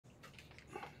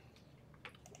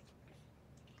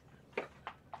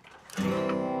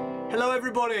Hello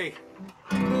everybody!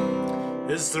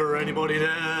 Is there anybody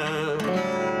there?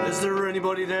 Is there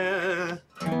anybody there?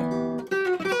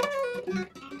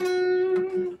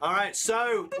 Alright,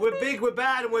 so we're big, we're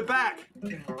bad, and we're back.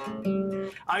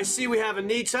 I see we have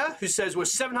Anita who says we're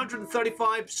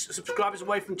 735 subscribers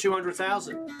away from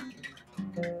 200,000.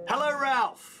 Hello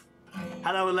Ralph.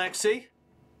 Hello Alexi.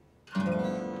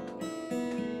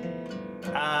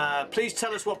 Please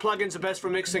tell us what plugins are best for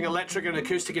mixing electric and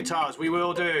acoustic guitars. We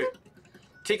will do.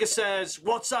 Tika says,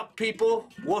 what's up people?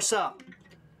 What's up?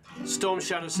 Storm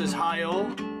Shadow says, hi all.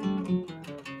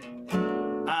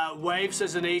 Wave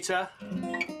says Anita.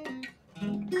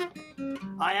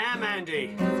 I am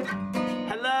Andy.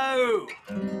 Hello.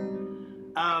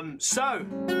 So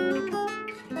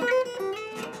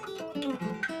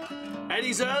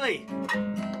Eddie's early.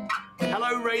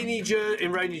 Hello, in rainy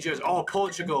Jersey. Oh,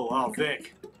 Portugal. Oh,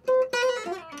 Vic.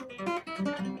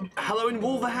 Hello in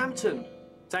Wolverhampton.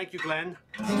 Thank you, Glenn.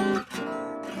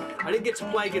 I didn't get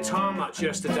to play guitar much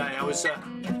yesterday. I was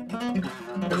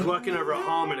working over at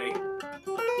Harmony.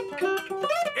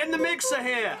 In the Mixer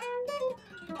here.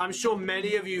 I'm sure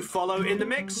many of you follow In the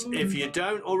Mix. If you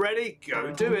don't already,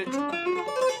 go do it.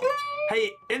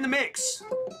 Hey, In the Mix.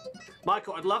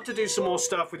 Michael, I'd love to do some more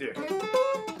stuff with you.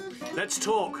 Let's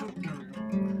talk.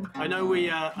 I know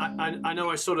I know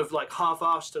I sort of like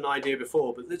half-assed an idea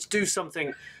before, but let's do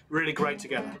something really great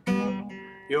together.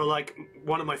 You're like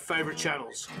one of my favorite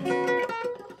channels.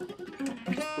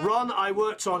 Ron, I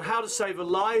worked on How to Save a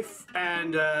Life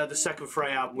and the second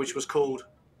Frey album, which was called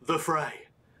The Frey.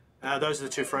 Those are the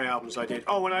two Frey albums I did.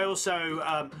 Oh, and I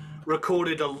also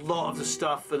recorded a lot of the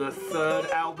stuff for the third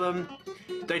album.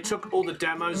 They took all the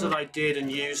demos that I did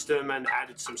and used them and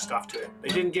added some stuff to it. They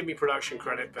didn't give me production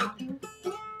credit, but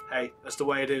hey, that's the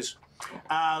way it is.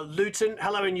 Luton,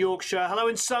 hello in Yorkshire. Hello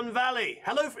in Sun Valley.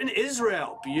 Hello in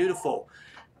Israel. Beautiful.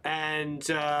 And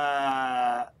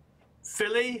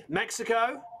Philly,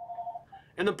 Mexico.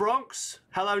 In the Bronx.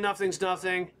 Hello, Nothing's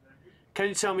Nothing. Can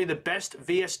you tell me the best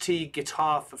VST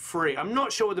guitar for free? I'm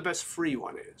not sure what the best free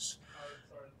one is.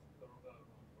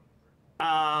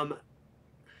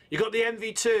 You got the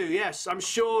MV2, yes. I'm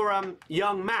sure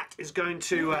young Matt is going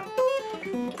to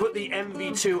put the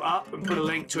MV2 up and put a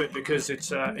link to it because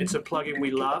it's a plugin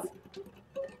we love.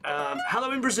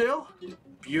 Hello in Brazil,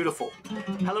 beautiful.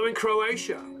 Hello in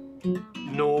Croatia,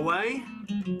 Norway.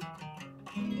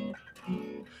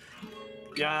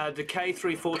 Yeah, the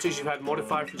K340s you've had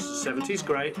modified from the 70s,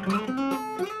 great.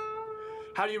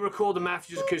 How do you record the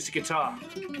Matthews acoustic guitar?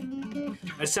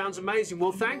 It sounds amazing.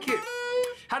 Well, thank you.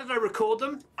 How did I record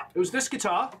them? It was this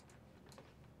guitar.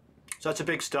 So that's a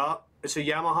big start. It's a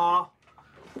Yamaha.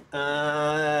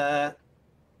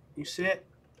 You see it?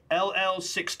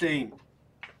 LL16.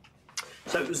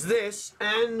 So it was this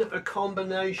and a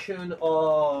combination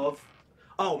of...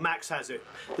 Oh, Max has it.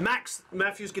 The Max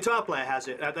Matthews guitar player has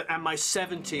it. And my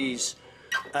 70s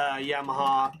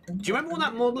Yamaha. Do you remember what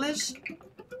that model is?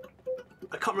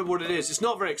 I can't remember what it is. It's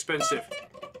not very expensive.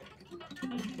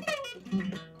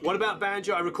 What about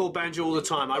banjo? I record banjo all the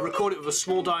time. I record it with a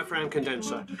small diaphragm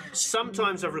condenser.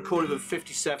 Sometimes I've recorded with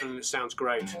 57 and it sounds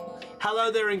great. Hello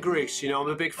there in Greece. You know, I'm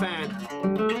a big fan.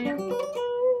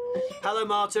 Hello,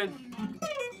 Martin.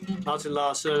 Martin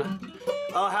Larson.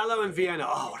 Oh, hello in Vienna.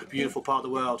 Oh, what a beautiful part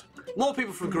of the world. More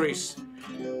people from Greece.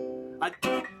 I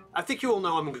think you all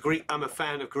know I'm a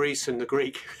fan of Greece and the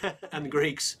Greek and the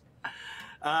Greeks.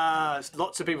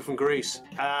 Lots of people from Greece.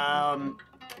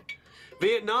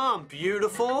 Vietnam,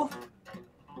 beautiful.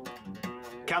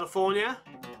 California.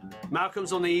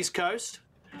 Malcolm's on the East Coast.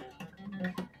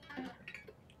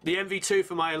 The MV2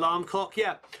 for my alarm clock.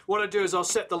 Yeah, what I do is I'll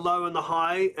set the low and the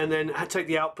high and then take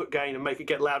the output gain and make it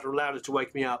get louder and louder to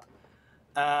wake me up.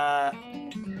 How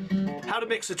to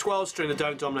mix a 12-string that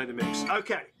don't dominate the mix.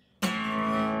 Okay.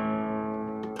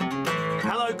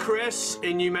 Hello, Chris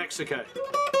in New Mexico.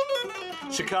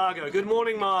 Chicago. Good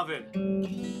morning, Marvin.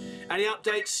 Any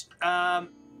updates?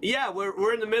 Yeah,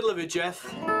 we're in the middle of it, Jeff.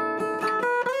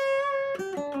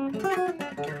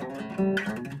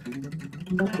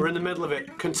 We're in the middle of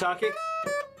it. Kentucky.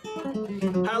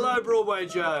 Hello, Broadway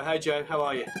Joe. Hey, Joe. How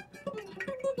are you?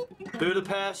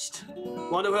 Budapest.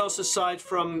 Wonder who else aside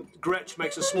from Gretsch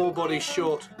makes a small body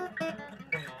short.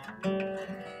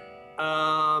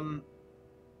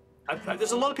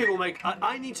 There's a lot of people make...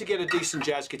 I need to get a decent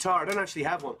jazz guitar. I don't actually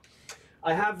have one.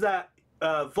 I have that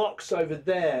Vox over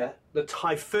there, the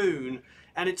Typhoon,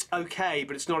 and it's okay,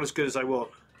 but it's not as good as I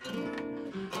want.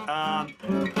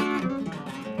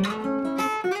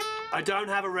 I don't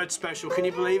have a red special. Can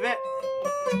you believe it?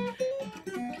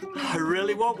 I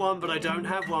really want one, but I don't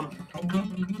have one.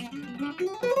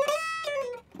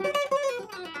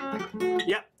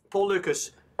 Yep, Paul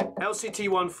Lucas. LCT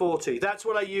 140. That's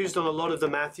what I used on a lot of the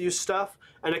Matthews stuff,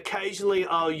 and occasionally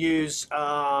I'll use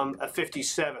a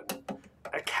 57.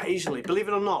 Occasionally, believe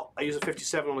it or not, I use a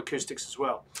 57 on acoustics as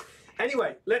well.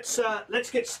 Anyway, let's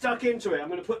get stuck into it. I'm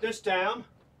going to put this down.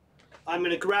 I'm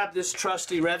going to grab this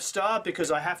trusty RevStar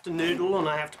because I have to noodle and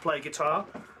I have to play guitar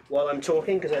while I'm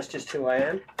talking because that's just who I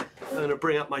am. I'm going to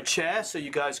bring up my chair so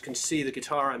you guys can see the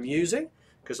guitar I'm using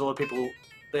because a lot of people,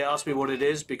 they ask me what it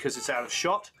is because it's out of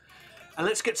shot. And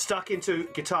let's get stuck into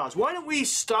guitars. Why don't we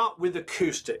start with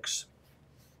acoustics?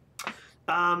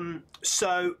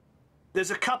 So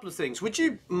there's a couple of things. Would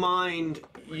you mind,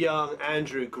 young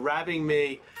Andrew, grabbing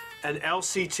me an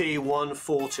LCT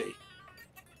 140?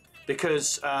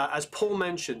 Because as Paul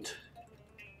mentioned,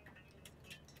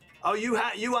 oh, you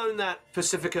own that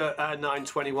Pacifica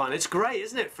 921. It's great,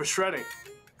 isn't it, for shredding?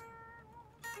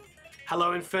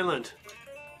 Hello in Finland.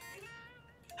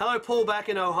 Hello, Paul, back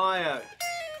in Ohio.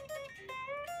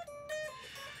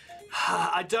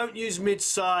 I don't use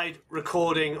mid-side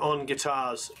recording on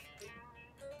guitars.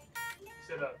 You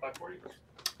said 540?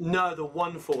 No, the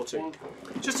 140.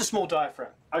 Just a small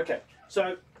diaphragm. Okay,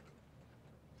 so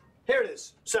here it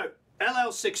is. So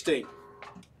LL16.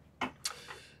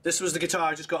 This was the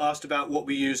guitar I just got asked about what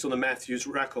we used on the Matthews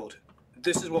record.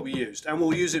 This is what we used, and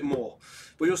we'll use it more.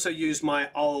 We also used my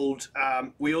old.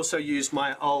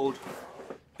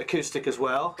 Acoustic as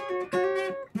well.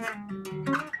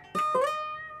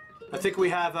 I think we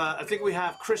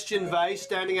have Christian Vey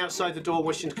standing outside the door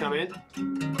wishing to come in.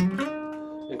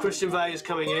 And Christian Vey is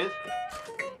coming in.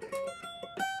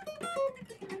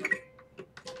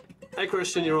 Hey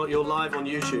Christian, you're live on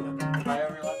YouTube. Hi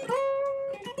everyone.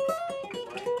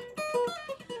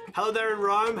 Hello there in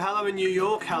Rome, hello in New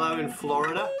York, hello in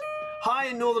Florida. Hi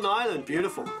in Northern Ireland,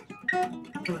 beautiful.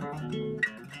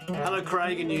 Hello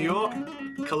Craig in New York,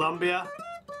 Colombia,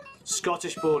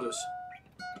 Scottish borders.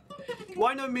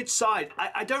 Why no mid-side?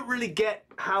 I don't really get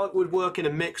how it would work in a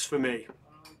mix for me.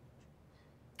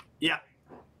 Yeah.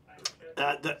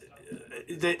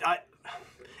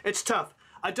 It's tough.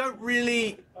 I don't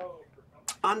really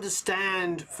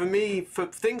understand, for me, for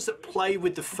things that play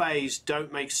with the phase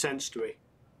don't make sense to me.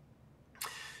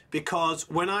 Because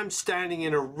when I'm standing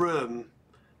in a room,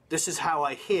 this is how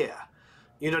I hear.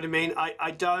 You know what I mean?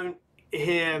 I don't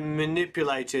hear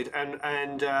manipulated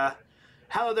and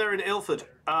hello there in Ilford.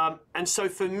 And so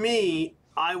for me,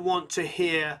 I want to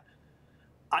hear,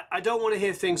 I don't want to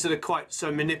hear things that are quite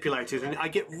so manipulated, and I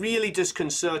get really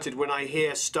disconcerted when I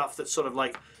hear stuff that's sort of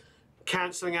like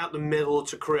cancelling out the middle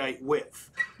to create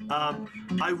width.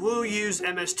 I will use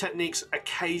MS Techniques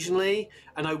occasionally,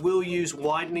 and I will use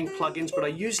widening plugins, but I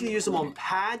usually use them on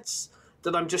pads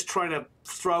that I'm just trying to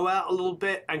throw out a little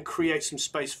bit and create some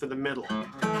space for the middle.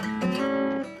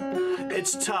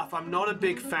 It's tough. I'm not a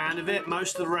big fan of it.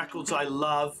 Most of the records I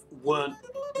love weren't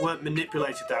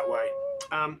manipulated that way.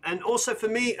 And also for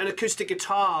me, an acoustic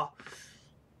guitar,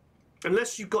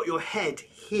 unless you've got your head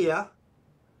here,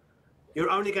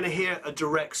 you're only going to hear a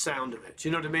direct sound of it. Do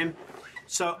you know what I mean?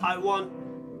 So I want,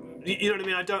 you know what I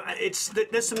mean? I don't.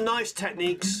 There's some nice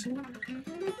techniques,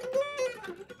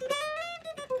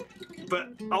 but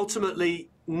ultimately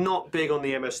not big on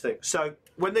the MS thing. So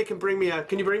when they can bring me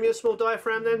can you bring me a small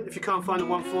diaphragm then, if you can't find a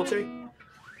 140?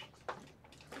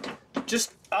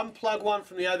 Just unplug one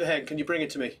from the overhead. Can you bring it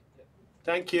to me?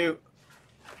 Thank you.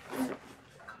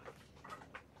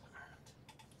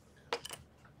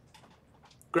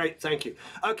 Great, thank you.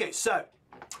 Okay, so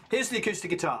here's the acoustic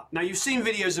guitar. Now you've seen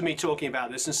videos of me talking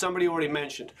about this, and somebody already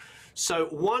mentioned. So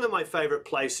one of my favorite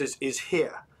places is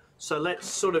here. So let's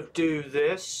sort of do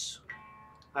this.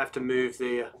 I have to move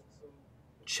the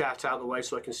chat out of the way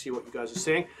so I can see what you guys are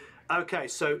seeing. Okay,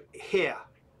 so here.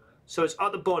 So it's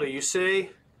at the body, you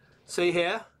see? See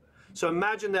here? So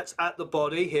imagine that's at the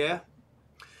body here.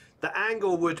 The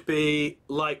angle would be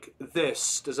like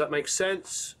this. Does that make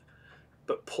sense?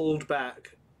 But pulled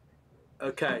back.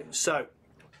 Okay, so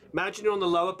imagine you're on the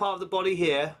lower part of the body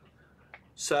here.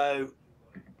 So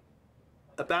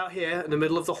about here, in the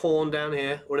middle of the horn down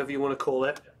here, whatever you want to call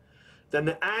it. Then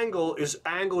the angle is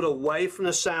angled away from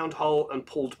the sound hole and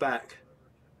pulled back.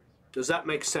 Does that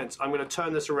make sense? I'm going to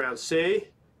turn this around. See?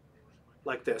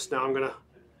 Like this. Now I'm going to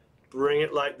bring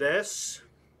it like this.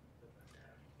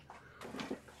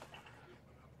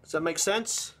 Does that make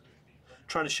sense? I'm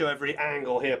trying to show every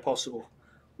angle here possible.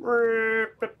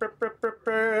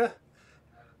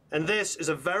 And this is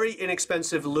a very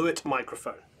inexpensive Lewitt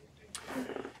microphone.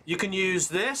 You can use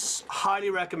this, highly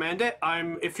recommend it.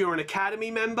 If you're an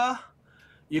Academy member,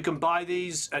 you can buy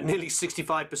these at nearly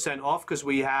 65% off because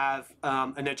we have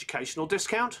an educational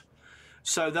discount.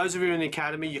 So those of you in the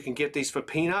academy, you can get these for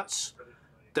peanuts.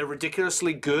 They're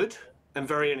ridiculously good and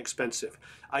very inexpensive.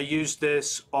 I used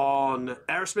this on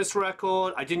Aerosmith's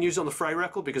record. I didn't use it on the Frey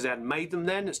record because they hadn't made them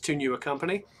then. It's too new a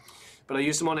company. But I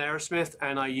used them on Aerosmith,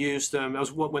 and I used them, it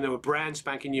was when they were brand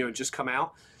spanking new and just come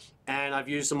out. And I've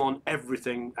used them on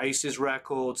everything, Ace's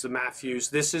records, the Matthews.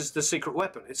 This is the secret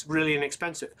weapon. It's really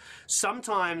inexpensive.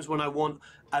 Sometimes when I want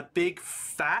a big,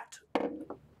 fat,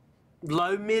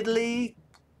 low middly,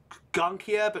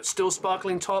 gunkier, but still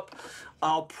sparkling top,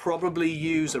 I'll probably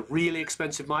use a really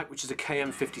expensive mic, which is a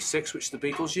KM56, which the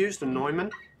Beatles used, a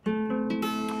Neumann.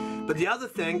 But the other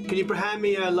thing, can you hand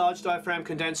me a large diaphragm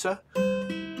condenser?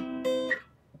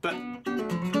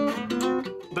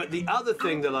 But the other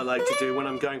thing that I like to do when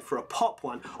I'm going for a pop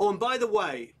one, oh, and by the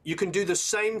way, you can do the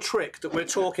same trick that we're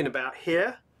talking about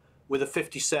here with a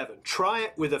 57. Try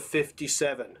it with a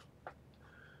 57.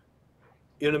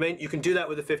 You know what I mean? You can do that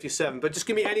with a 57, but just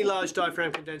give me any large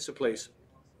diaphragm condenser, please.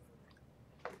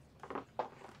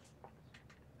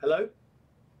 Hello?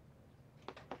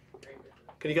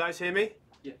 Can you guys hear me?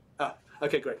 Yeah. Ah,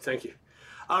 okay, great, thank you.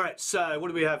 All right, so what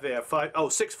do we have here?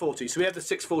 640. So we have the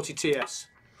 640 TS.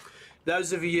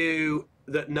 Those of you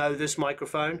that know this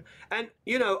microphone, and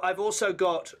you know, I've also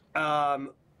got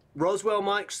Roswell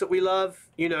mics that we love.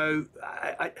 You know,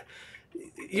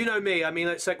 you know me. I mean,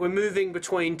 it's like we're moving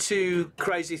between two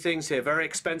crazy things here: very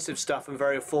expensive stuff and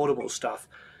very affordable stuff.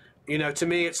 You know, to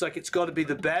me, it's like it's got to be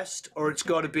the best, or it's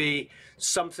got to be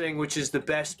something which is the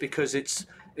best because it's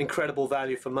incredible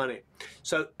value for money.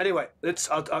 So anyway,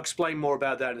 I'll explain more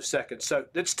about that in a second. So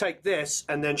let's take this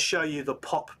and then show you the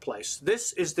pop place.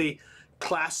 This is the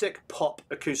classic pop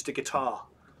acoustic guitar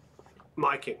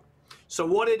miking. So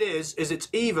what it is it's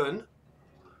even.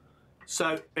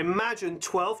 So imagine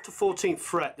 12th to 14th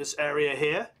fret, this area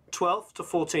here, 12th to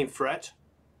 14th fret,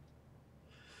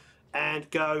 and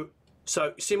go.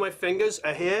 So you see my fingers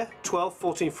are here, 12th,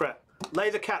 14th fret. Lay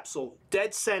the capsule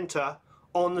dead center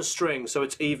on the string so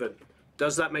it's even.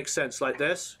 Does that make sense? Like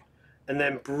this? And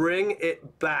then bring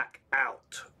it back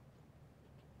out.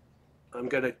 I'm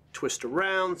going to twist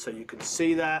around so you can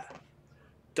see that.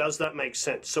 Does that make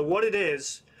sense? So what it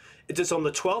is it's on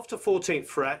the 12th to 14th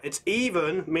fret. It's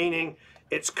even, meaning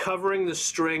it's covering the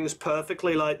strings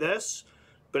perfectly like this,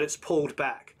 but it's pulled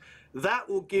back. That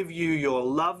will give you your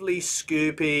lovely,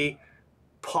 scoopy,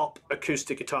 pop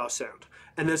acoustic guitar sound.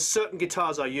 And there's certain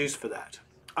guitars I use for that.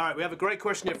 All right, we have a great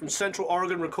question here from Central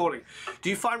Oregon Recording. Do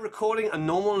you find recording a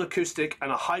normal and acoustic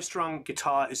and a high-strung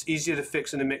guitar is easier to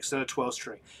fix in a mix than a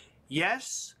 12-string?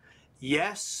 Yes,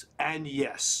 yes, and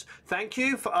yes. Thank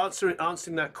you for asking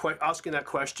that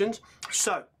question.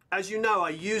 So, as you know,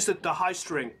 I use the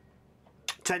high-string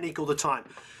technique all the time.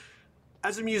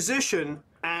 As a musician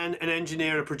and an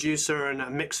engineer, a producer, and a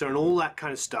mixer, and all that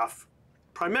kind of stuff,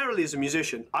 primarily as a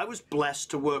musician, I was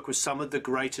blessed to work with some of the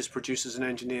greatest producers and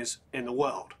engineers in the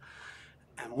world.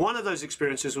 And one of those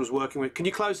experiences was working with, can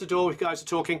you close the door, you guys are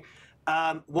talking?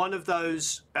 One of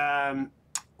those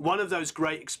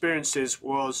great experiences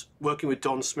was working with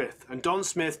Don Smith. And Don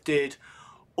Smith did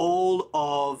all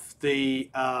of the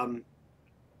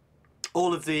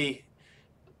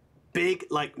big,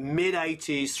 like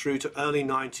mid-80s through to early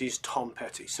 90s Tom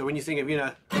Petty. So when you think of, you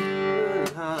know,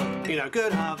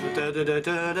 good half, da da da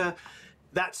da da,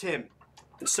 that's him.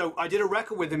 So I did a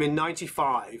record with him in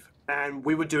 '95, and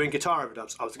we were doing guitar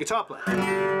overdubs. I was the guitar player,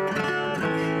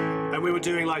 and we were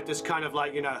doing like this kind of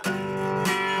like, you know,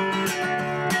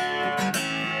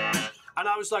 and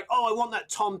I was like, oh, I want that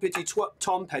Tom Petty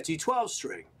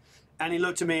 12-string. And he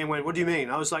looked at me and went, what do you mean?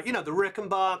 I was like, you know, the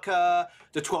Rickenbacker,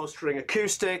 the 12-string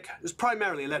acoustic. It was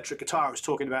primarily electric guitar I was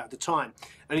talking about at the time.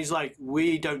 And he's like,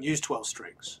 we don't use 12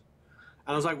 strings.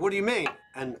 And I was like, what do you mean?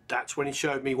 And that's when he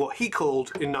showed me what he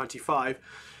called, in '95,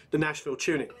 the Nashville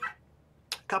tuning.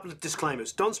 A couple of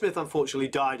disclaimers. Don Smith unfortunately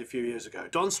died a few years ago.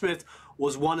 Don Smith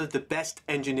was one of the best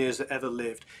engineers that ever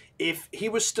lived. If he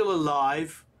was still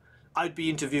alive, I'd be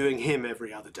interviewing him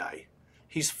every other day.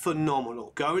 He's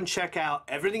phenomenal. Go and check out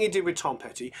everything he did with Tom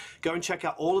Petty. Go and check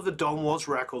out all of the Don Was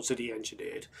records that he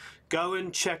engineered. Go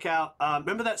and check out,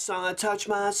 remember that song, I Touch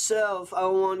Myself, I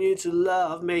Want You to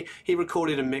Love Me? He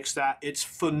recorded and mixed that. It's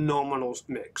phenomenal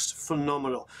mix,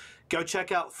 phenomenal. Go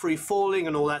check out Free Falling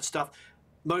and all that stuff.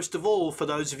 Most of all, for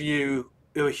those of you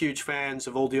who are huge fans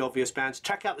of all the obvious bands,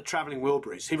 check out the Traveling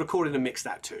Wilburys. He recorded and mixed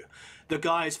that too. The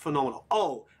guy is phenomenal.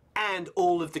 Oh, and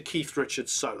all of the Keith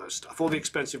Richards solo stuff, all the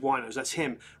expensive winos. That's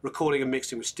him recording and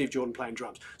mixing with Steve Jordan playing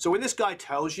drums. So when this guy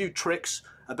tells you tricks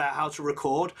about how to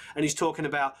record, and he's talking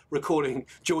about recording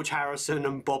George Harrison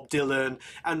and Bob Dylan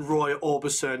and Roy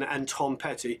Orbison and Tom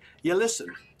Petty, you listen.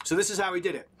 So this is how he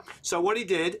did it. So what he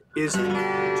did is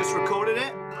just recorded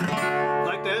it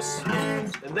like this,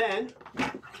 and then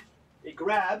he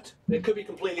grabbed, it could be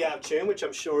completely out of tune, which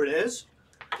I'm sure it is,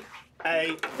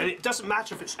 and it doesn't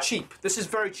matter if it's cheap. This is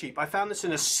very cheap. I found this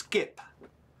in a Skip.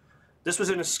 This was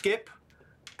in a Skip,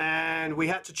 and we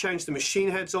had to change the machine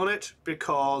heads on it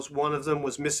because one of them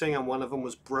was missing and one of them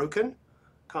was broken.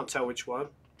 Can't tell which one.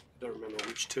 Don't remember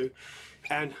which two.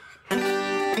 And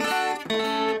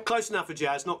close enough for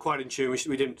jazz, not quite in tune.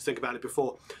 We didn't think about it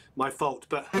before. My fault.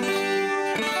 But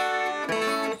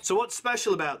so what's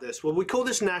special about this? Well, we call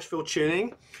this Nashville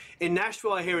tuning. In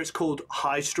Nashville, I hear it's called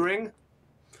high string.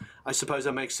 I suppose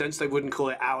that makes sense. They wouldn't call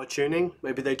it our tuning.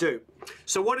 Maybe they do.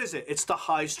 So what is it? It's the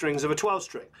high strings of a 12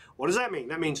 string. What does that mean?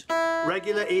 That means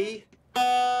regular E,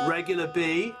 regular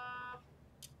B,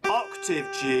 octave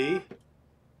G,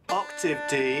 octave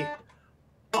D,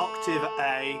 octave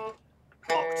A,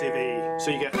 octave E.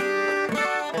 So you get...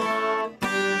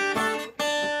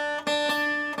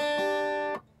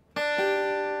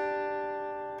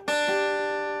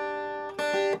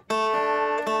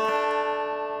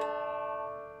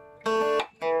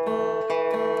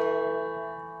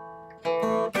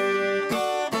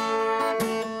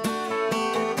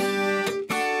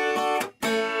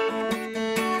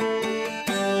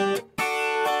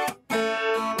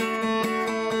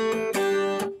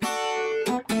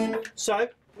 So,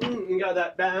 you got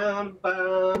that down,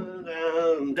 down,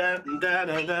 down, down,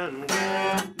 down, down, down.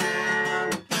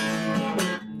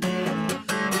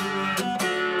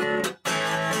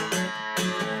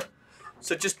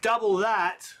 So just double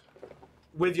that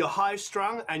with your high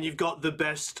strung and you've got the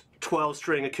best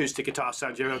 12-string acoustic guitar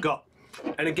sound you've ever got.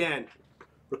 And again,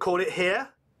 record it here.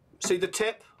 See the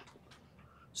tip?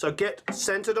 So get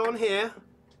centered on here,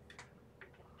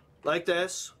 like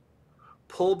this.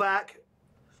 Pull back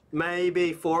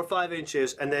maybe 4 or 5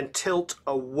 inches and then tilt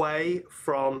away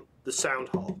from the sound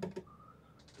hole.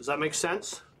 Does that make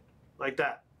sense? Like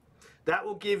that. That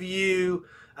will give you,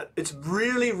 it's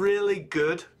really, really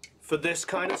good for this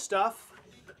kind of stuff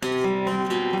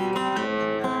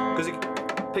because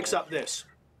it picks up this.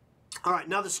 All right,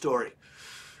 another story.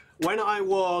 When I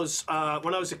was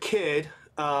a kid,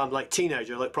 like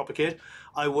teenager, like proper kid,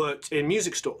 I worked in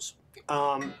music stores.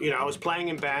 You know, I was playing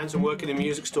in bands and working in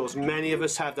music stores. Many of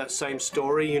us have that same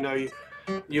story. You know,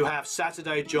 you have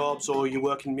Saturday jobs or you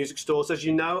work in music stores. As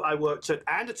you know, I worked at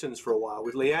Anderton's for a while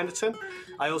with Lee Anderton.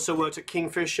 I also worked at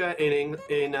Kingfisher in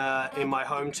my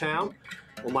hometown,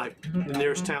 or the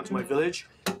nearest town to my village.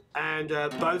 And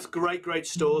both great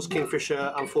stores.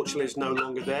 Kingfisher, unfortunately, is no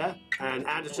longer there. And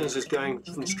Anderton's is going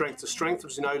from strength to strength.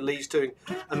 As you know, Lee's doing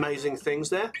amazing things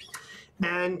there.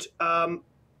 And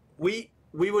we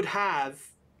would have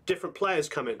different players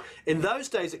come in. In those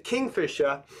days at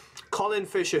Kingfisher, Colin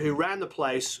Fisher, who ran the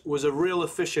place, was a real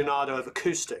aficionado of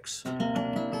acoustics.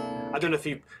 I don't know if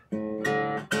he...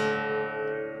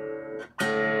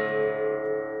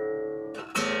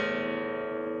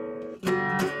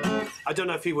 I don't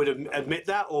know if he would admit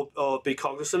that or be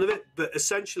cognizant of it, but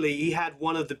essentially he had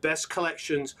one of the best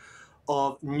collections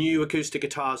of new acoustic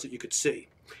guitars that you could see.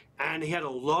 And he had a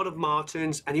lot of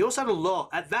Martins, and he also had a lot,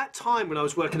 at that time when I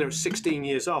was working there at 16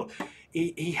 years old,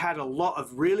 he had a lot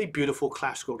of really beautiful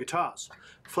classical guitars.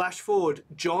 Flash forward,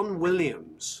 John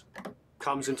Williams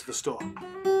comes into the store.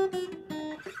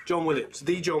 John Williams,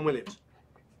 the John Williams.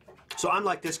 So I'm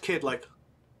like this kid, like,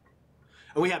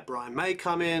 and we had Brian May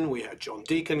come in, we had John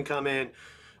Deacon come in,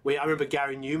 I remember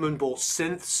Gary Newman bought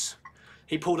synths.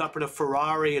 He pulled up in a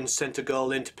Ferrari and sent a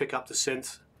girl in to pick up the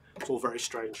synth. It's all very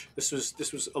strange. This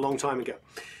was a long time ago.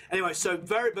 Anyway, so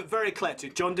very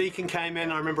eclectic. John Deacon came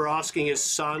in. I remember asking his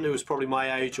son, who was probably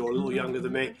my age or a little younger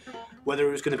than me, whether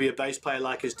he was going to be a bass player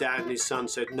like his dad, and his son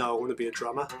said, no, I want to be a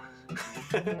drummer.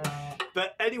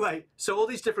 But anyway, so all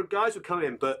these different guys would come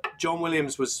in, but John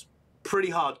Williams was pretty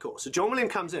hardcore. So John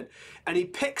Williams comes in, and he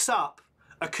picks up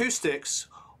acoustics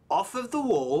off of the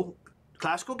wall,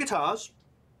 classical guitars,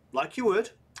 like you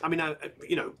would. I mean,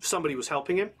 you know, somebody was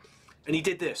helping him. And he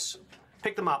did this,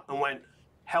 picked them up and went,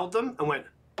 held them and went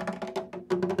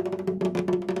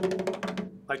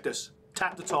like this,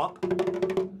 tap the top,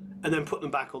 and then put them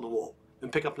back on the wall.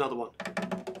 Then pick up another one,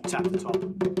 tap the top,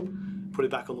 put it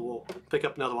back on the wall, pick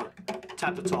up another one,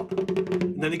 tap the top.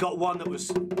 And then he got one that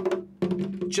was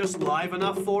just live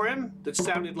enough for him, that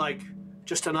sounded like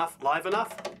just enough, live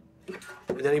enough.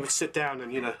 And then he would sit down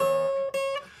and, you know.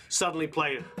 suddenly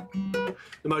play the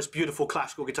most beautiful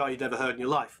classical guitar you'd ever heard in your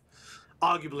life.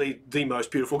 Arguably the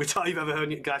most beautiful guitar you've ever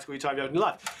heard, classical guitar you've ever heard in your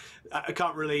life. I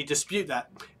can't really dispute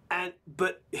that.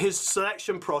 But his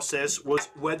selection process was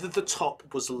whether the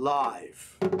top was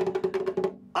live.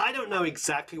 I don't know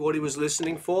exactly what he was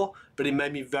listening for, but it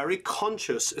made me very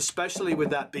conscious, especially with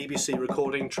that BBC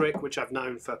recording trick, which I've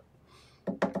known for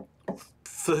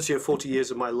 30 or 40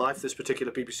 years of my life, this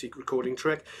particular BBC recording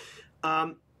trick,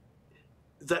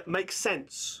 that makes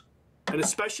sense. And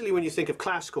especially when you think of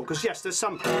classical, because yes, there's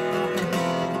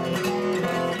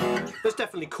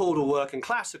definitely chordal work in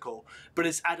classical, but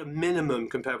it's at a minimum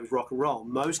compared with rock and roll.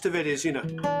 Most of it is,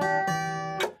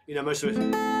 most of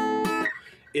it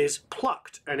is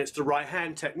plucked, and it's the right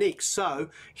hand technique. So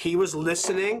he was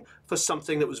listening for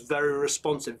something that was very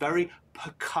responsive, very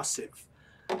percussive.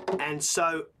 And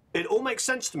so it all makes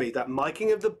sense to me, that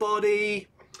miking of the body,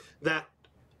 that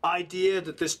idea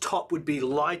that this top would be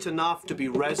light enough to be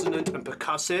resonant and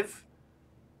percussive,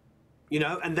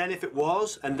 and then if it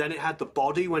was, and then it had the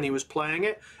body when he was playing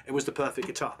it, it was the perfect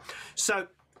guitar. So,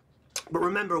 but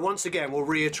remember, once again, we'll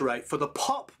reiterate, for the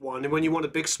pop one, and when you want a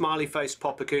big smiley face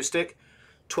pop acoustic,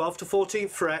 12th to 14th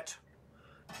fret,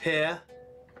 here,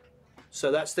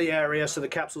 so that's the area, so the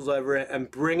capsule's over it,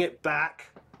 and bring it back.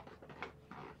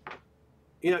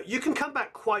 You can come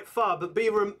back quite far, but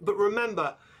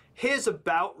remember, here's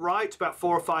about right, about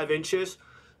 4 or 5 inches.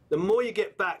 The more you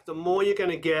get back, the more you're going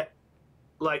to get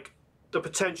like the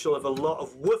potential of a lot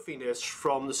of woofiness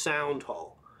from the sound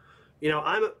hole.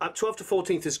 I'm at 12 to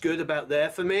 14th is good about there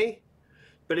for me,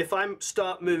 but if I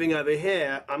start moving over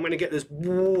here, I'm going to get this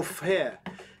woof here.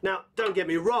 Now, don't get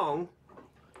me wrong,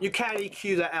 you can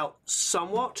EQ that out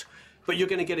somewhat, but you're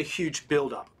going to get a huge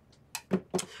build-up.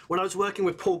 When I was working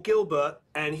with Paul Gilbert,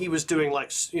 and he was doing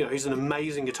he's an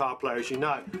amazing guitar player, as you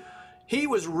know, he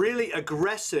was really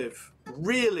aggressive,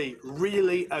 really,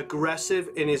 really aggressive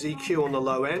in his EQ on the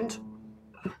low end.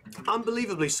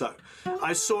 Unbelievably so.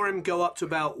 I saw him go up to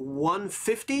about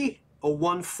 150 or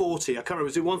 140. I can't remember,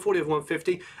 was it 140 or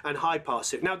 150? And high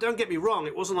pass it. Now, don't get me wrong,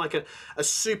 it wasn't like a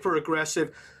super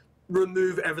aggressive,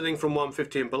 remove everything from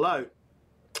 150 and below,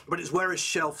 but it's where his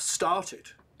shelf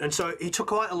started. And so he took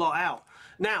quite a lot out.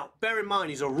 Now, bear in mind,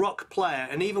 he's a rock player,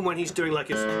 and even when he's doing like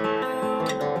his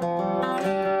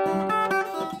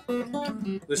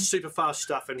the super fast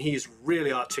stuff, and he's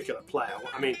really articulate player.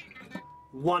 I mean,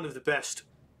 one of the best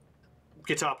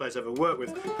guitar players I've ever worked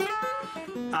with.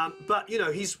 But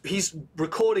he's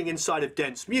recording inside of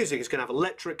dense music. He's going to have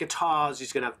electric guitars,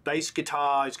 he's going to have bass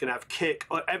guitar, he's going to have kick,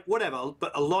 whatever,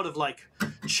 but a lot of like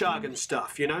chug and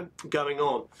stuff, going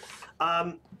on.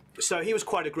 So he was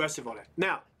quite aggressive on it.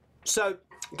 Now, so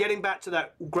getting back to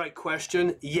that great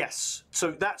question, yes.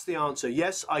 So that's the answer.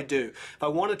 Yes, I do. If I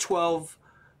want a 12,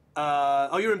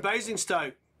 oh, you're in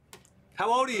Basingstoke.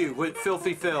 How old are you, with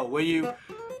Filthy Phil? Were you?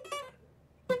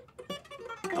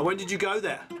 When did you go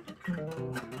there?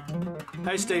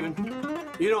 Hey, Stephen.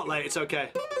 You're not late. It's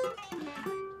okay.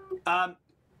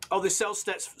 Oh, the cell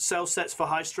sets for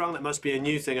high strung. That must be a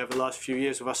new thing over the last few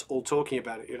years of us all talking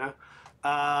about it.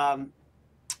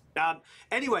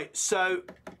 Anyway, so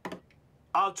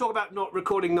I'll talk about not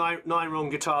recording nine rung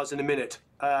guitars in a minute.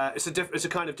 It's a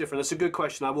kind of different. That's a good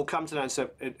question. I will come to that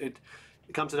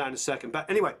in a second. But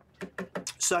anyway,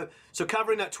 so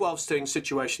covering that 12-string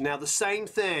situation. Now the same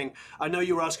thing. I know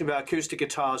you were asking about acoustic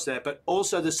guitars there, but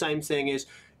also the same thing is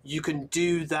you can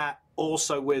do that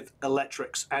also with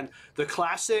electrics. And the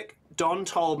classic, Don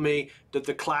told me that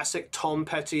the classic Tom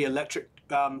Petty electric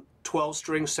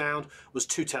 12-string sound was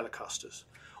 2 Telecasters.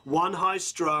 One high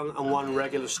strung and one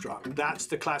regular strung. That's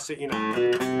the classic,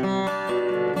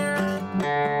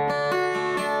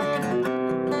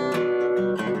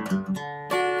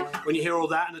 When you hear all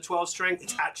that in a 12-string,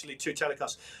 it's actually 2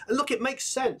 Telecasters. And look, it makes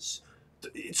sense.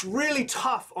 It's really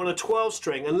tough on a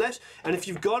 12-string, and if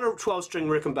you've got a 12-string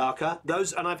Rickenbacker,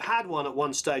 and I've had one at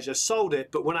one stage, I sold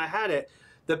it, but when I had it,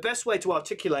 the best way to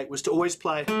articulate was to always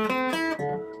play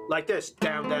like this,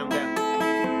 down, down, down.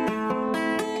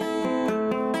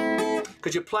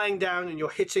 Because you're playing down and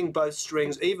you're hitting both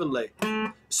strings evenly.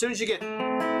 As soon as you get,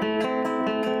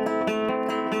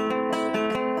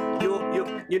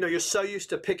 you're so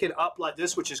used to picking up like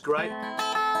this, which is great.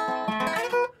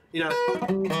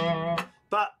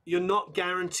 But you're not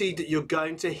guaranteed that you're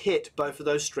going to hit both of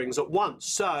those strings at once.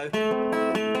 So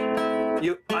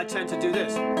I tend to do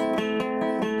this,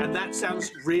 and that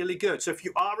sounds really good. So if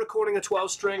you are recording a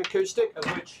 12-string acoustic, of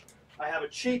which I have a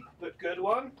cheap but good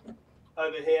one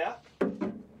over here.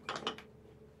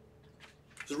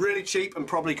 It's really cheap and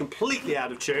probably completely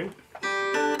out of tune.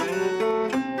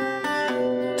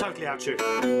 Totally out of tune.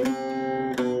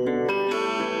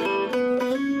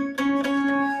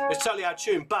 totally out of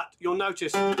tune, but you'll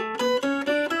notice all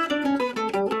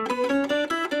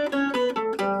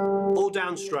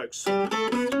downstrokes.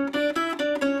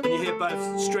 And you hear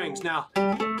both strings. Now,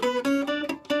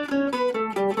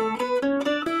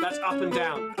 that's up and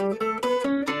down.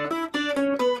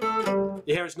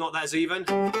 You hear it's not as even. Up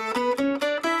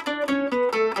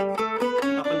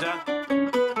and down.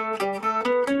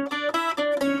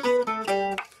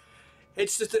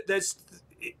 It's just that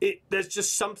there's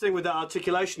just something with that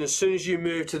articulation. As soon as you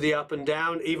move to the up and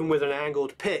down, even with an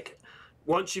angled pick,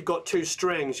 once you've got two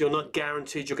strings, you're not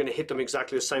guaranteed you're going to hit them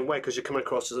exactly the same way because you're coming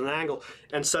across as an angle.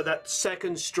 And so that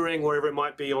second string, wherever it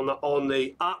might be on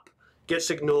the up, gets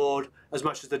ignored as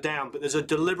much as the down. But there's a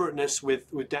deliberateness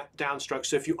with downstrokes.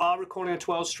 So if you are recording a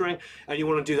 12 string and you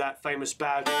want to do that famous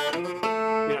bad, you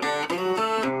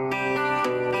know,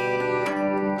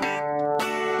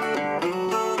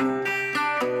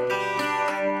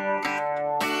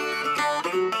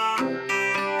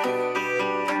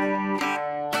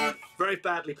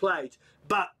 badly played,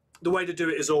 but the way to do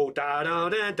it is all da da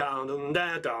da da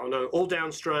da da, all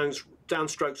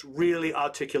downstrokes really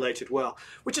articulated well,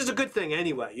 which is a good thing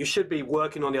anyway. You should be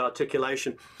working on the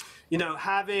articulation. You know,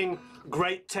 having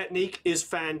great technique is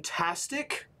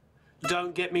fantastic,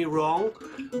 don't get me wrong,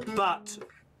 but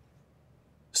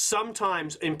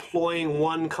sometimes employing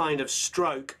one kind of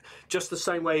stroke, just the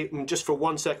same way, just for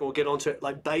 1 second we'll get onto it,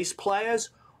 like bass players,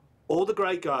 all the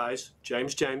great guys,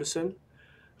 James Jamerson,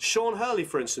 Sean Hurley,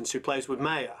 for instance, who plays with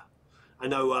Mayer. I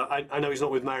know he's not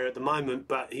with Mayer at the moment,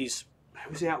 but who's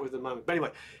he out with at the moment? But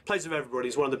anyway, plays with everybody.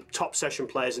 He's one of the top session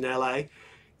players in LA.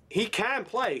 He can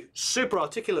play super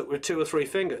articulate with 2 or 3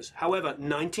 fingers. However,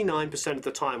 99% of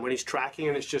the time when he's tracking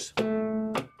and it's just,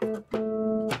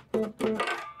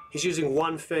 he's using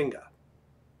one finger.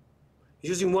 He's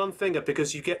using one finger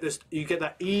because you get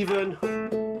that even.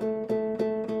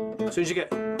 As soon as you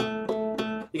get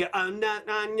anya,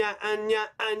 anya, anya,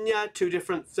 anya, 2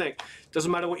 different things. Doesn't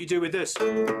matter what you do with this.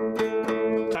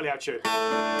 Totally out of tune.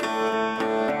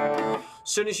 As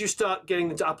soon as you start getting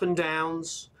into up and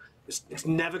downs, it's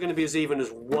never going to be as even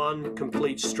as one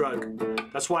complete stroke.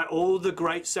 That's why all the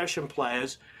great session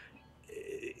players,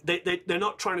 they're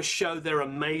not trying to show their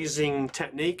amazing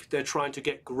technique, they're trying to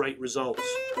get great results.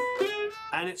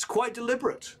 And it's quite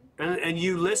deliberate. And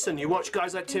you listen, you watch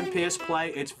guys like Tim Pierce play,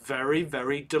 it's very,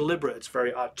 very deliberate. It's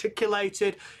very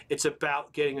articulated. It's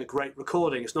about getting a great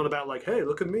recording. It's not about like, hey,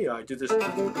 look at me, I did this,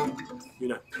 you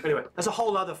know. Anyway, that's a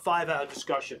whole other 5-hour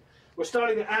discussion. We're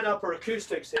starting to add up our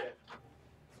acoustics here.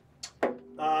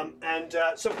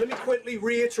 So let me quickly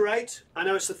reiterate. I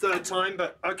know it's the 3rd time,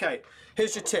 but okay.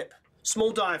 Here's your tip.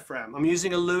 Small diaphragm. I'm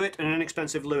using a Lewitt, an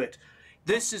inexpensive Lewitt.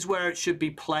 This is where it should be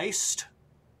placed.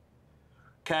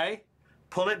 Okay?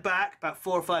 Pull it back about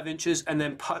 4 or 5 inches and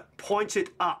then point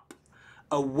it up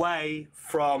away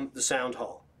from the sound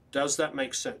hole. Does that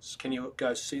make sense? Can you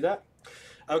guys see that?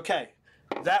 Okay,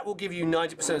 that will give you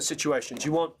 90% of situations.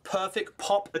 You want perfect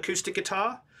pop acoustic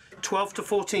guitar, 12th to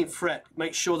 14th fret.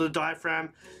 Make sure the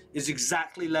diaphragm is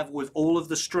exactly level with all of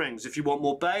the strings. If you want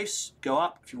more bass, go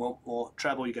up. If you want more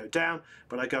treble, you go down.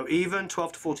 But I go even,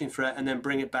 12th to 14th fret, and then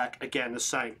bring it back again the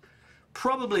same.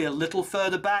 Probably a little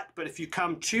further back, but if you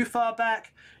come too far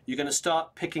back, you're going to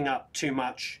start picking up too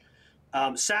much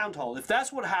sound hole. If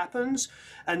that's what happens,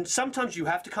 and sometimes you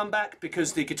have to come back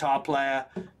because the guitar player,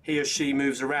 he or she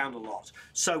moves around a lot.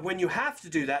 So when you have to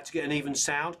do that to get an even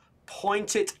sound,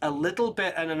 point it a little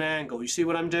bit at an angle. You see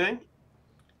what I'm doing?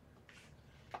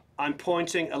 I'm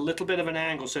pointing a little bit of an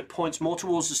angle, so it points more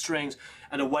towards the strings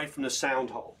and away from the sound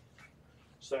hole.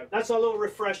 So that's our little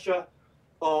refresher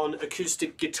on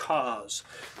acoustic guitars.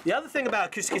 The other thing about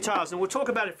acoustic guitars, and we'll talk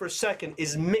about it for a second,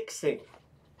 is mixing.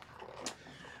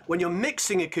 When you're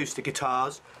mixing acoustic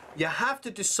guitars, you have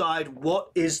to decide what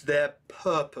is their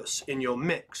purpose in your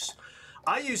mix.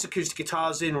 I use acoustic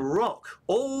guitars in rock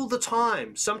all the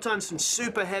time. Sometimes some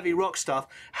super heavy rock stuff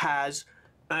has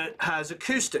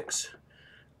acoustics.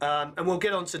 And we'll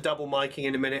get on to double miking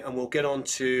in a minute, and we'll get on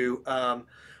to double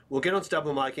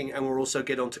miking, and we'll also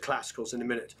get on to classicals in a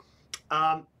minute.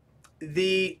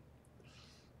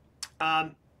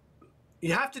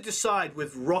 You have to decide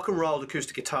with rock and roll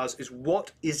acoustic guitars is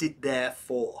what is it there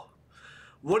for?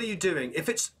 What are you doing? If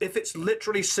it's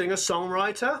literally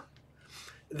singer-songwriter,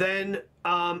 then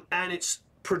and it's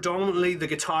predominantly the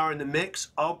guitar in the mix,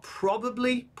 I'll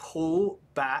probably pull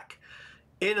back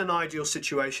in an ideal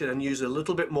situation and use a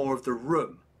little bit more of the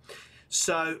room.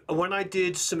 So when I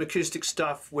did some acoustic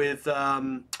stuff with,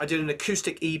 I did an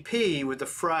acoustic EP with the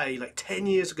Fray like 10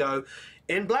 years ago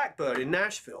in Blackbird in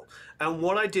Nashville. And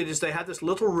what I did is they had this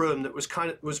little room that was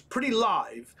pretty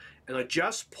live, and I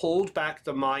just pulled back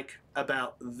the mic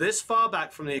about this far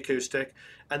back from the acoustic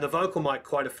and the vocal mic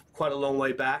quite a long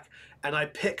way back, and I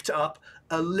picked up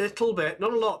a little bit,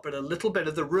 not a lot, but a little bit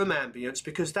of the room ambience,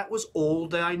 because that was all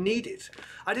that I needed.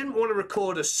 I didn't want to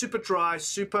record a super dry,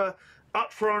 super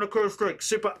up front acoustic,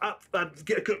 super up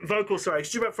vocal, sorry,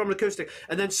 super up front acoustic,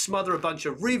 and then smother a bunch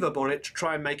of reverb on it to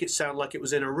try and make it sound like it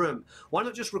was in a room. Why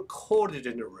not just record it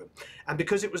in a room? And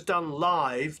because it was done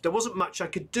live, there wasn't much I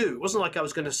could do. It wasn't like I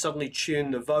was going to suddenly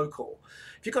tune the vocal.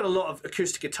 If you've got a lot of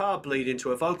acoustic guitar bleed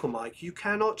into a vocal mic, you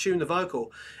cannot tune the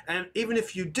vocal. And even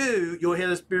if you do, you'll hear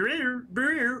this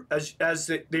as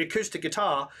the acoustic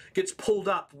guitar gets pulled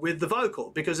up with the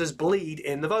vocal, because there's bleed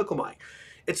in the vocal mic.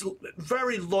 It's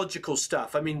very logical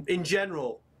stuff. I mean, in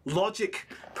general, logic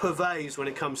pervades when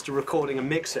it comes to recording and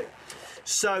mixing.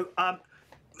 So,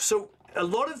 so a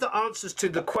lot of the answers to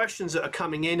the questions that are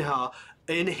coming in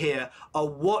here are,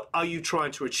 what are you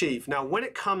trying to achieve? Now, when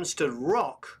it comes to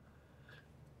rock,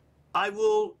 I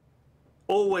will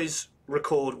always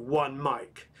record one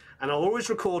mic. And I'll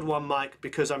always record one mic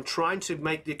because I'm trying to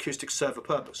make the acoustic serve a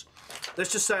purpose.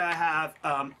 Let's just say I have,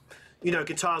 you know,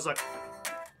 guitars like...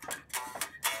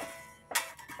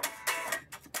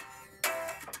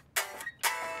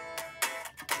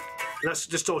 That's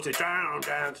distorted, down,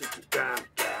 down, down,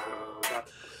 down.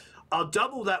 I'll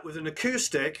double that with an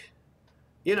acoustic,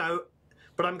 you know,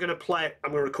 but I'm going to play it,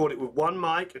 I'm going to record it with one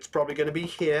mic. It's probably going to be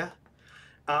here.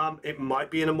 It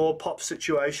might be in a more pop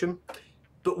situation.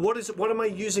 But what am I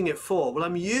using it for? Well,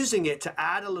 I'm using it to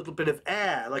add a little bit of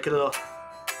air, like a little...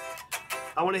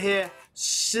 I want to hear...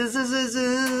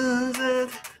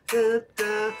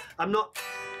 I'm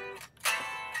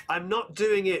not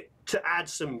doing it to add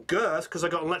some girth, because I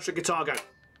got an electric guitar going.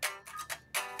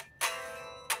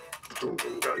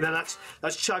 Now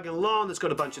that's chugging along, that's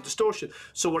got a bunch of distortion.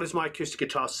 So what is my acoustic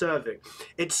guitar serving?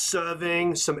 It's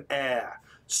serving some air.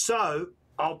 So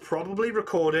I'll probably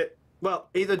record it, well,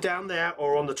 either down there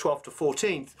or on the 12th to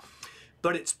 14th,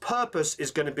 but its purpose is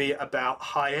going to be about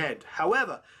high end.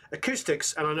 However,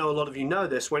 acoustics, and I know a lot of you know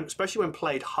this, especially when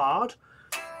played hard,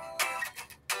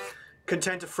 can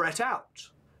tend to fret out.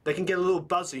 They can get a little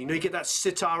buzzy. You know, you get that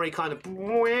sitar-y kind of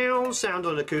sound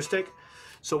on acoustic.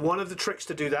 So one of the tricks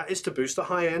to do that is to boost the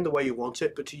high end the way you want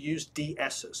it, but to use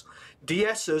de-essers.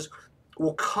 De-essers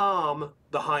will calm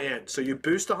the high end. So you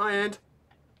boost the high end,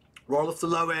 roll off the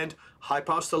low end, high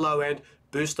pass the low end,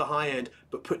 boost the high end,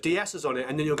 but put de-essers on it,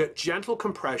 and then you'll get gentle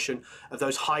compression of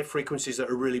those high frequencies that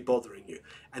are really bothering you.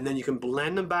 And then you can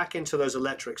blend them back into those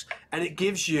electrics, and it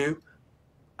gives you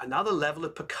another level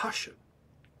of percussion.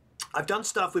 I've done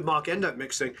stuff with Mark Endo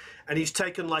mixing, and he's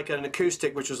taken like an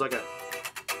acoustic, which was like a,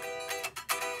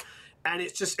 and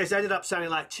it's ended up sounding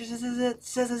like just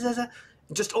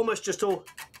all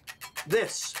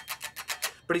this.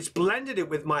 But he's blended it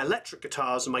with my electric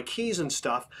guitars and my keys and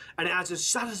stuff, and it adds a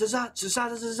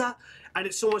and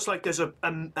it's almost like there's a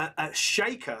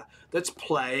shaker that's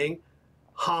playing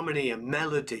harmony and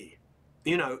melody,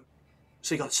 you know.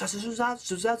 So you got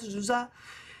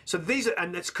so these are,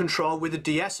 and it's controlled with a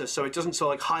de-esser, so it doesn't sound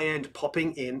like high-end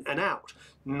popping in and out.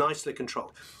 Nicely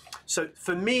controlled. So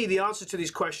for me, the answer to these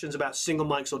questions about single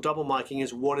mics or double miking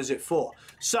is, what is it for?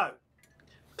 So,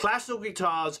 classical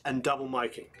guitars and double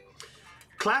miking.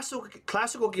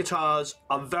 Classical guitars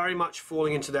are very much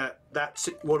falling into that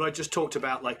what I just talked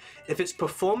about. Like, if it's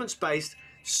performance-based,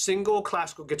 single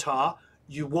classical guitar,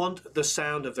 you want the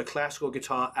sound of the classical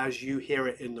guitar as you hear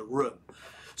it in the room.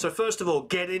 So first of all,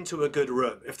 get into a good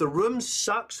room. If the room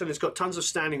sucks and it's got tons of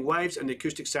standing waves and the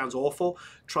acoustic sounds awful,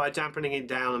 try dampening it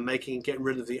down and getting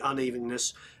rid of the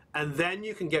unevenness. And then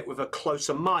you can get with a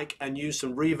closer mic and use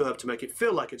some reverb to make it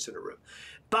feel like it's in a room.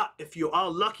 But if you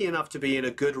are lucky enough to be in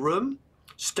a good room,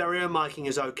 stereo miking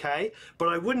is okay, but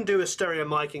I wouldn't do a stereo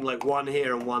miking like one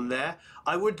here and one there.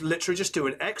 I would literally just do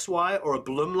an XY or a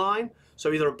bloom line.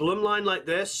 So either a bloom line like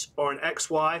this or an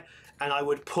XY, and I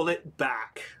would pull it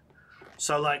back.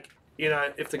 So like, you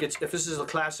know, if this is a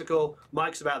classical,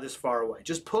 mic's about this far away.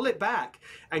 Just pull it back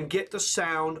and get the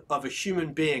sound of a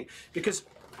human being. Because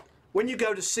when you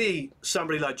go to see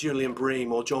somebody like Julian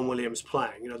Bream or John Williams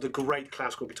playing, you know, the great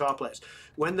classical guitar players,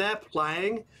 when they're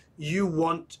playing,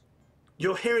 you're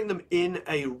hearing them in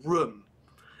a room.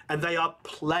 And they are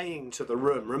playing to the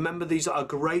room. Remember, these are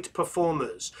great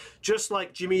performers. Just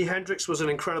like Jimi Hendrix was an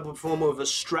incredible performer with a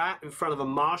Strat in front of a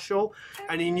Marshall,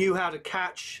 and he knew how to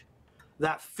catch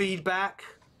that feedback.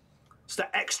 It's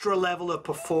the extra level of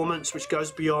performance which goes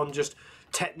beyond just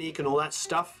technique and all that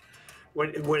stuff.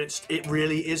 When it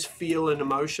really is feel and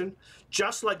emotion.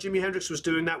 Just like Jimi Hendrix was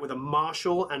doing that with a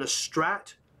Marshall and a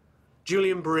Strat,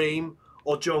 Julian Bream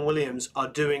or John Williams are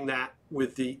doing that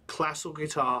with the classical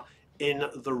guitar in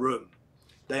the room.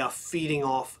 They are feeding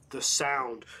off the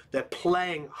sound. They're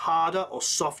playing harder or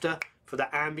softer for the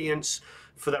ambience,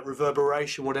 for that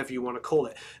reverberation, whatever you want to call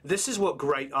it. This is what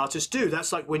great artists do.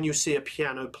 That's like when you see a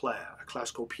piano player, a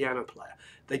classical piano player.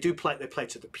 They play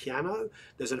to the piano.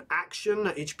 There's an action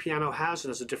that each piano has, and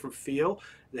there's a different feel.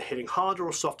 They're hitting harder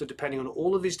or softer depending on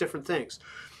all of these different things.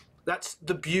 That's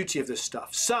the beauty of this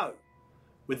stuff. So,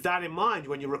 with that in mind,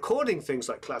 when you're recording things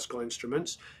like classical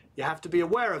instruments, you have to be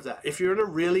aware of that. If you're in a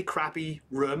really crappy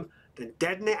room, then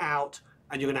deaden it out,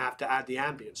 and you're going to have to add the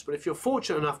ambience. But if you're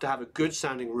fortunate enough to have a good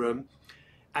sounding room,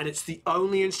 and it's the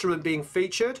only instrument being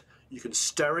featured, you can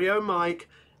stereo mic.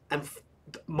 And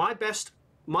my best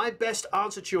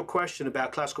answer to your question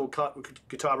about classical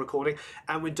guitar recording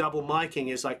and with double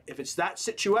miking is, like, if it's that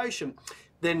situation,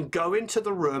 then go into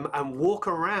the room and walk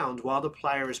around while the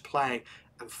player is playing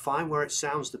and find where it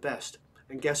sounds the best.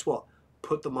 And guess what?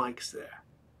 Put the mics there.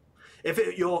 If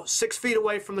you're 6 feet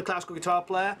away from the classical guitar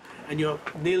player and you're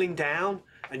kneeling down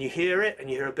and you hear it and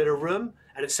you hear a bit of room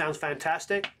and it sounds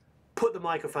fantastic, put the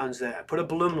microphones there. Put a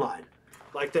balloon line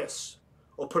like this,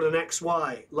 or put an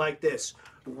XY like this,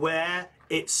 where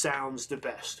it sounds the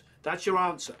best. That's your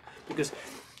answer. Because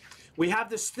we have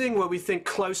this thing where we think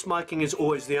close miking is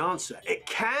always the answer. It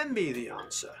can be the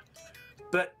answer,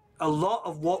 but a lot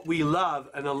of what we love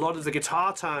and a lot of the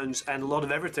guitar tones and a lot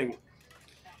of everything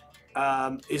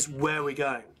is where we're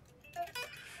going.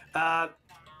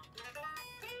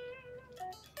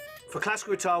 For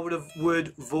classical guitar, would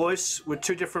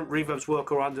two different reverbs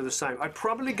work or under the same? I'd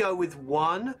probably go with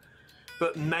one,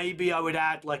 but maybe I would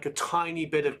add like a tiny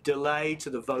bit of delay to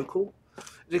the vocal.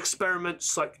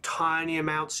 Experiments like tiny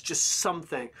amounts, just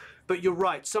something. But you're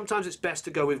right, sometimes it's best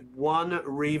to go with one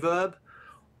reverb,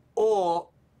 or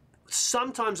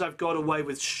sometimes I've got away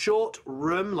with short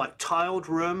room, like tiled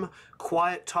room,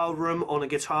 quiet tiled room on a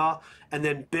guitar, and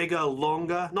then bigger,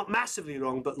 longer, not massively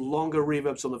long, but longer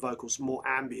reverbs on the vocals, more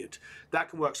ambient. That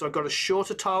can work. So I've got a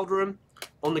shorter tiled room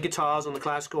on the guitars, on the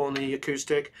classical, on the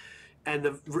acoustic, and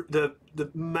the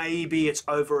maybe it's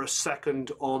over a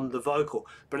second on the vocal,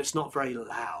 but it's not very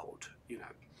loud, you know.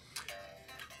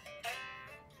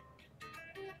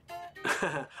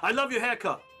 I love your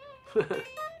haircut.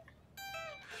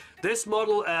 This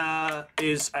model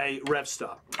is a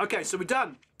Revstar. Okay, so we've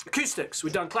done acoustics,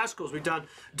 we've done classicals, we've done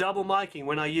double miking,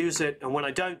 when I use it and when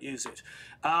I don't use it.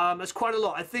 That's quite a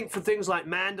lot. I think for things like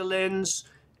mandolins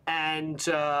and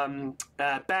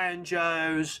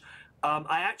banjos,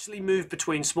 I actually moved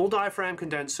between small diaphragm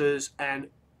condensers and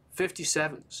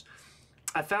 57s.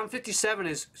 I found 57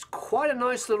 is quite a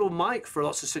nice little mic for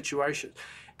lots of situations.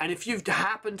 And if you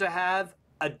happen to have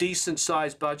a decent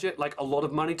sized budget, like a lot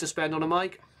of money to spend on a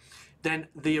mic, then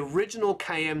the original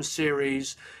KM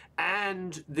series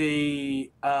and then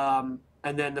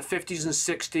the 50s and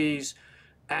 60s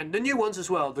and the new ones as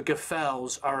well, the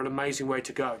Gefels, are an amazing way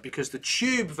to go, because the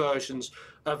tube versions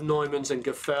of Neumanns and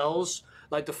Gefels,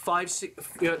 like the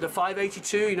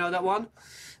 582, you know that one?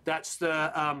 That's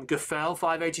the Gefel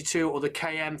 582, or the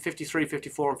KM 53,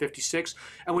 54, and 56.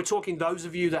 And we're talking those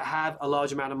of you that have a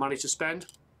large amount of money to spend.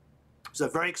 So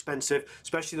they're very expensive,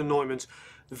 especially the Neumanns.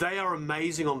 They are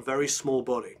amazing on very small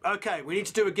body. Okay, we need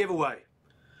to do a giveaway.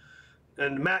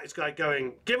 And Matt is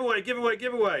going, giveaway, giveaway,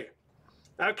 giveaway.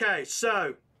 Okay,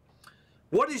 so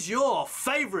what is your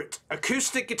favorite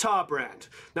acoustic guitar brand?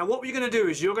 Now what you're going to do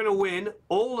is you're going to win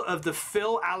all of the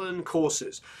Phil Allen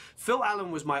courses. Phil Allen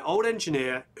was my old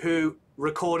engineer who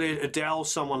recorded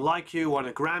Adele's Someone Like You, won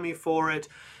a Grammy for it,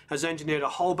 has engineered a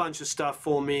whole bunch of stuff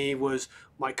for me, was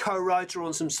my co-writer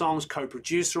on some songs,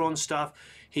 co-producer on stuff.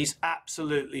 He's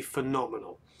absolutely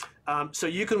phenomenal. So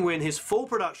you can win his full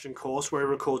production course where he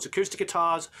records acoustic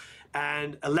guitars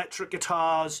and electric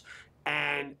guitars,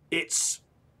 and it's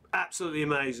absolutely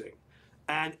amazing.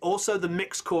 And also the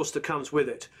mix course that comes with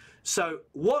it. So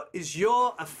what is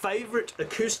your favorite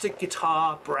acoustic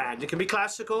guitar brand? It can be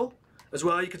classical as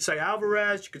well. You could say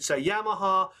Alvarez, you could say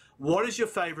Yamaha. What is your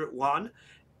favorite one?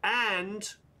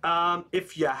 And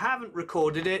if you haven't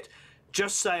recorded it,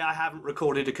 just say I haven't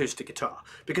recorded acoustic guitar,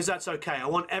 because that's okay. I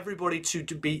want everybody to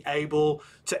be able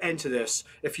to enter this.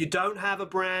 If you don't have a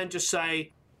brand, just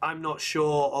say I'm not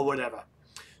sure or whatever.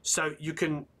 So you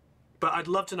can, but I'd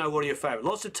love to know what are your favorite.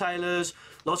 Lots of Taylors,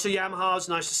 lots of Yamahas,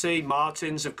 nice to see.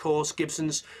 Martins, of course,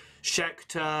 Gibsons,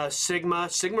 Schecter, Sigma.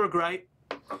 Sigma are great.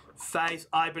 Faith,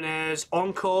 Ibanez,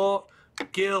 Encore,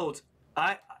 Guild.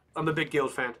 I'm a big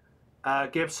Guild fan.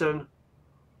 Gibson,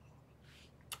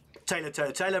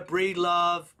 Taylor,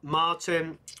 Breedlove,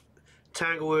 Martin,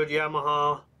 Tanglewood,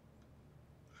 Yamaha,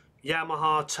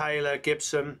 Taylor,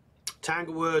 Gibson,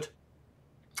 Tanglewood,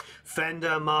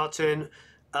 Fender, Martin.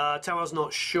 Tanglewood's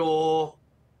not sure.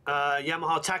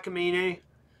 Yamaha Takamine,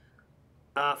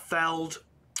 Feld,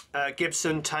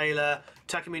 Gibson, Taylor,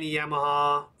 Takamine,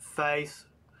 Yamaha, Faith.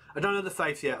 I don't know the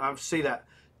Faith yet. I see that.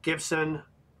 Gibson,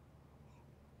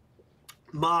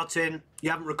 Martin. You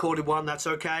haven't recorded one. That's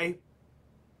okay.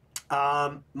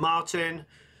 Martin.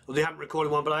 Well, they haven't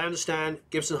recorded one, but I understand.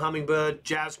 Gibson, Hummingbird,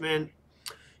 Jasmine,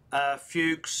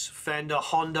 Fuchs, Fender,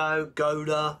 Hondo,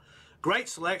 Goda. Great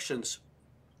selections.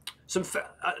 Some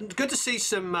good to see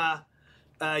some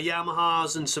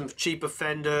Yamahas and some cheaper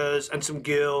Fenders and some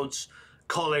Guilds.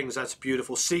 Collings, that's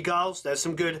beautiful. Seagulls, there's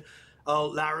some good.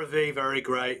 Oh, Larrivee, very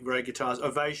great guitars.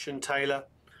 Ovation, Taylor,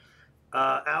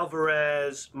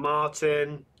 Alvarez,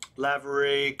 Martin,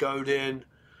 Lavery, Godin.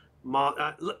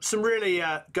 Some really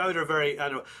Goda, very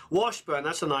Washburn.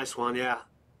 That's a nice one. Yeah,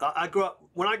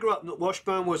 when I grew up.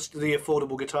 Washburn was the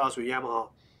affordable guitars with Yamaha.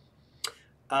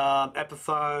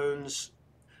 Epiphones,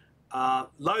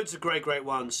 loads of great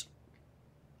ones.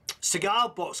 Cigar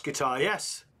box guitar,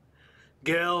 yes.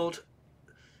 Guild.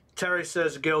 Terry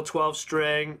says Guild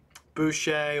 12-string.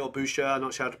 Boucher or Boucher, I'm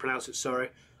not sure how to pronounce it. Sorry.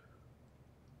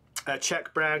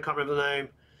 Czech brand, can't remember the name.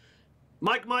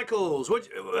 Mike Michaels,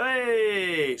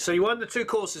 hey! So you won the 2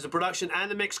 courses, the production and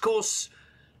the mix course.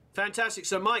 Fantastic.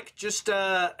 So Mike, just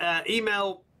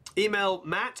email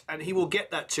Matt and he will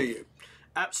get that to you.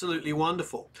 Absolutely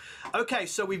wonderful. Okay,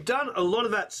 so we've done a lot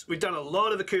of that. We've done a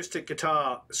lot of acoustic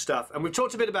guitar stuff, and we've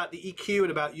talked a bit about the EQ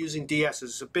and about using DSs.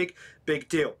 It's a big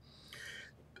deal.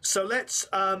 So let's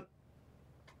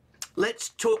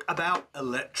talk about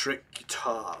electric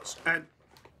guitars. And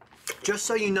just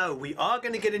so you know, we are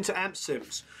going to get into amp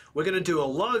sims. We're going to do a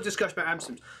lot of discussion about amp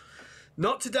sims.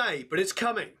 Not today, but it's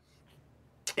coming.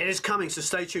 It is coming, so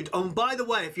stay tuned. Oh, and by the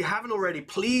way, if you haven't already,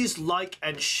 please like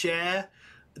and share.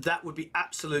 That would be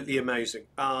absolutely amazing.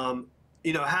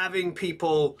 You know, having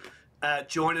people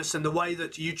join us, and the way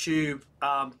that YouTube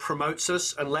promotes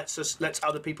us and lets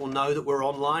other people know that we're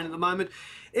online at the moment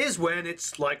is when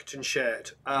it's liked and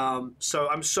shared. So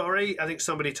I'm sorry. I think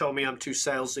somebody told me I'm too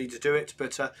salesy to do it,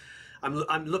 but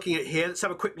I'm looking at here. Let's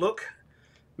have a quick look.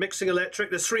 Mixing Electric.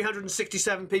 There's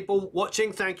 367 people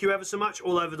watching. Thank you ever so much,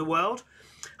 all over the world.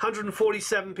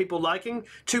 147 people liking.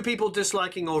 2 people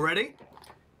disliking already.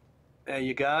 There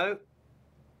you go.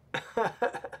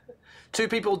 2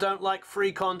 people don't like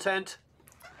free content.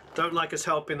 Don't like us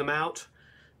helping them out.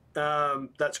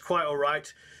 That's quite all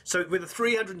right. So with the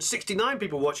 369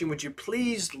 people watching, would you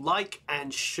please like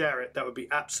and share it? That would be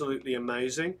absolutely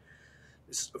amazing.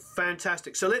 It's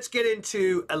fantastic. So let's get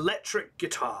into electric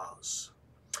guitars.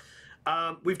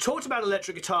 We've talked about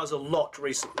electric guitars a lot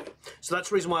recently. So that's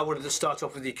the reason why I wanted to start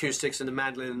off with the acoustics and the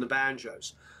mandolin and the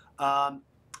banjos. And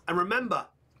remember,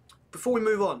 before we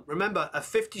move on, remember a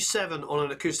 57 on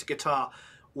an acoustic guitar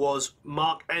was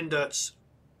Mark Endert's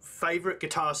favorite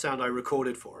guitar sound I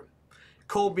recorded for him.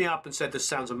 Called me up and said, this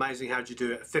sounds amazing, how'd you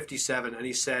do it? 57. And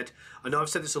he said, I know I've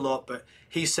said this a lot, but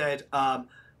he said,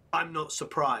 I'm not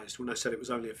surprised when I said it was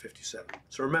only a 57.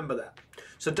 So remember that.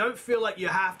 So don't feel like you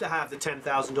have to have the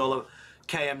 $10,000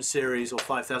 KM series or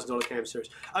 $5,000 KM series.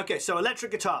 Okay, so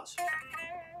electric guitars.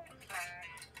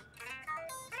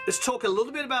 Let's talk a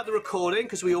little bit about the recording,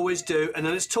 because we always do, and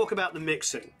then let's talk about the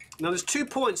mixing. Now there's 2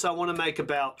 points I want to make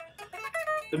about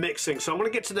the mixing, so I'm going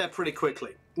to get to there pretty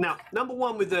quickly. Now, number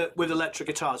one with electric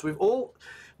guitars,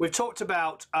 we've talked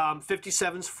about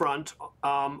 57's front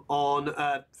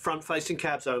on front-facing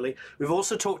cabs only. We've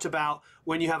also talked about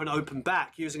when you have an open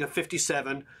back, using a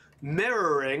 57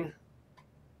 mirroring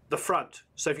the front.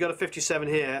 So if you've got a 57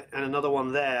 here and another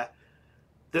one there,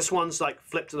 this one's like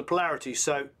flipped to the polarity.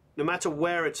 So no matter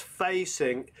where it's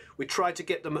facing, we try to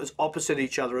get them as opposite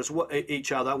each other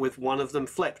with one of them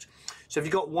flipped. So if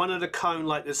you've got one at a cone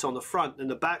like this on the front, then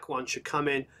the back one should come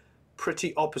in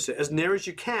pretty opposite, as near as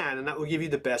you can, and that will give you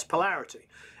the best polarity.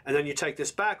 And then you take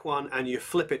this back one and you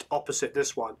flip it opposite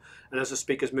this one. And as the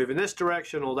speakers move in this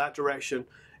direction or that direction,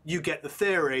 you get the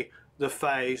theory, the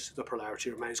phase, the polarity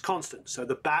remains constant. So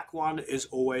the back one is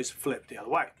always flipped the other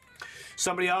way.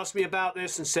 Somebody asked me about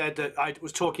this and said that I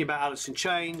was talking about Alice in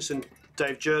Chains and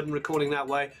Dave Jordan recording that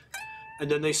way. And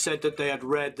then they said that they had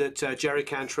read that Jerry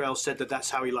Cantrell said that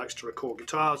that's how he likes to record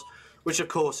guitars, which of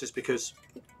course is because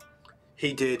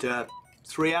he did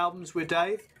 3 albums with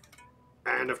Dave.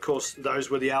 And of course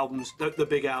those were the albums, the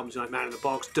big albums like Man in the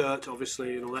Box, Dirt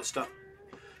obviously, and all that stuff.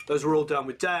 Those were all done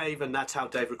with Dave, and that's how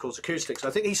Dave records acoustics. I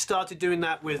think he started doing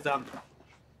that with I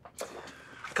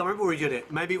can't remember where he did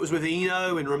it. Maybe it was with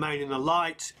Eno in Remain in the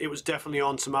Light. It was definitely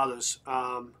on some others.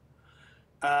 All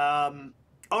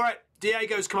right,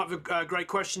 Diego's come up with a great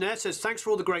question there. It says, thanks for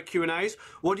all the great Q&As.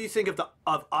 What do you think of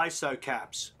ISO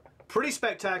cabs? Pretty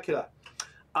spectacular.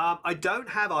 I don't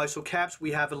have ISO cabs.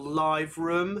 We have a live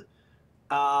room,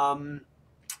 but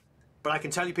I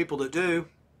can tell you people that do.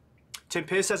 Tim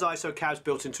Pierce has ISO cabs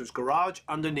built into his garage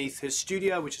underneath his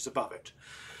studio, which is above it.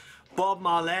 Bob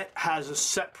Marlette has a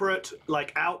separate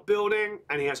like outbuilding,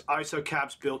 and he has ISO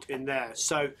cabs built in there.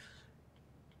 So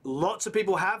lots of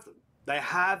people have them. They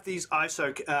have these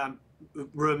ISO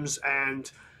rooms, and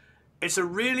it's a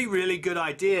really, really good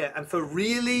idea. And for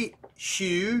really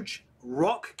huge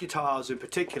rock guitars in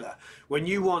particular, when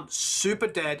you want super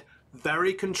dead,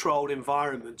 very controlled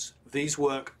environments, these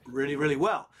work really, really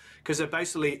well, because they're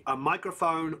basically a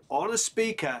microphone on a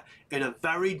speaker in a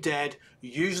very dead,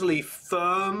 usually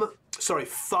foam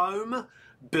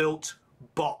built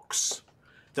box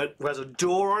that has a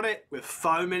door on it with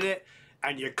foam in it,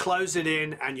 and you close it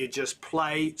in and you just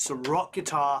play some rock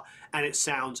guitar, and it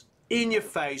sounds in your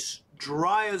face,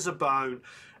 dry as a bone,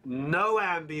 no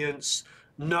ambience,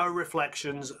 no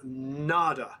reflections,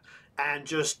 nada, and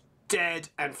just dead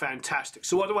and fantastic.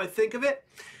 So what do I think of it?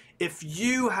 If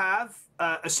you have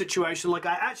a situation like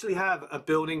I actually have a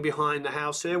building behind the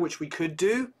house here, which we could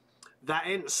do that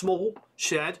in, a small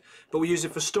shed, but we use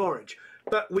it for storage.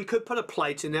 But we could put a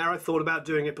plate in there. I thought about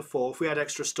doing it before. If we had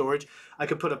extra storage, I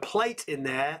could put a plate in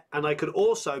there, and I could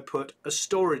also put a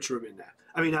storage room in there.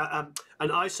 I mean, an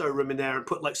ISO room in there, and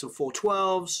put like some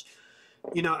 412s,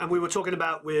 you know. And we were talking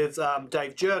about with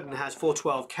Dave Jordan has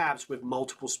 412 cabs with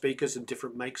multiple speakers and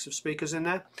different makes of speakers in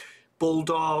there.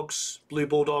 Bulldogs, Blue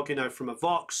Bulldog, you know, from a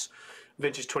Vox,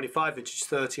 Vintage 25, Vintage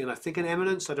 30, and I think an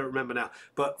Eminence, I don't remember now.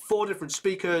 But 4 different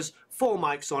speakers, 4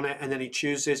 mics on it, and then he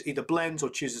chooses, either blends or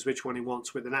chooses which one he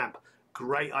wants with an amp.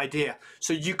 Great idea.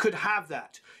 So you could have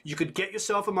that. You could get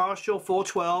yourself a Marshall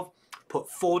 412, put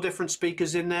 4 different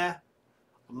speakers in there,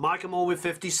 mic them all with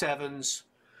 57s,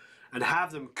 and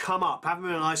have them come up, have them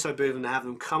in an ISO booth and have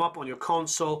them come up on your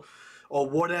console or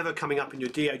whatever coming up in your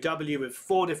DAW with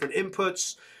 4 different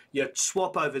inputs. You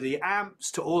swap over the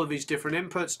amps to all of these different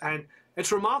inputs, and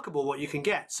it's remarkable what you can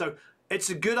get. So it's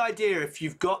a good idea if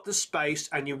you've got the space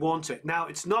and you want it. Now,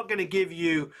 it's not going to give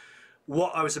you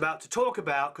what I was about to talk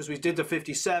about, because we did the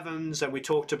 57s and we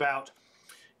talked about,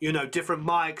 you know, different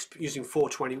mics using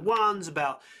 421s,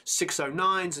 about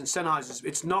 609s and Sennheisers.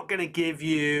 It's not going to give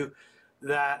you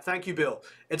that, thank you, Bill.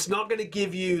 It's not going to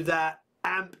give you that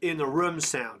amp in the room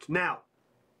sound. Now,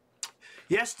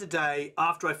 yesterday,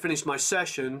 after I finished my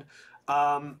session,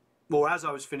 or as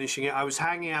I was finishing it, I was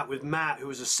hanging out with Matt, who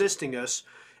was assisting us,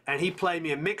 and he played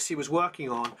me a mix he was working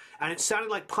on, and it sounded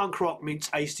like punk rock meets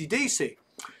AC/DC.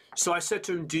 So I said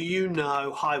to him, do you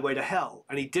know Highway to Hell?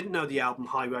 And he didn't know the album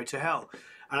Highway to Hell.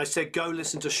 And I said, go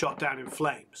listen to Shot Down in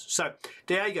Flames. So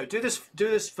there you go. Do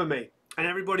this for me. And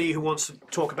everybody who wants to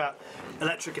talk about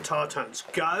electric guitar tones,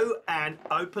 go and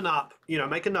open up, you know,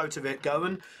 make a note of it, go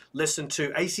and listen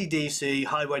to AC/DC,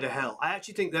 Highway to Hell. I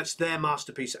actually think that's their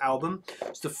masterpiece album.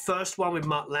 It's the first one with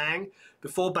Mutt Lange,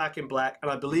 before Back in Black, and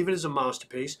I believe it is a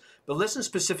masterpiece. But listen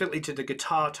specifically to the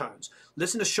guitar tones.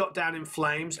 Listen to Shot Down in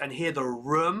Flames and hear the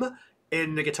room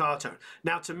in the guitar tone.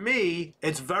 Now, to me,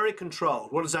 it's very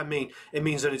controlled. What does that mean? It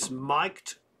means that it's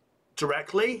mic'd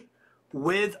directly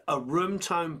with a room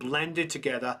tone blended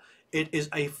together. It is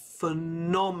a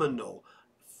phenomenal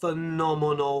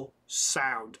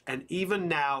sound, and even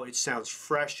now it sounds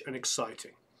fresh and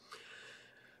exciting.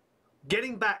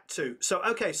 Getting back to, so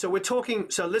okay, so we're talking,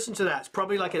 so listen to that. It's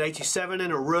probably like an 87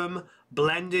 in a room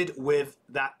blended with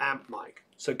that amp mic.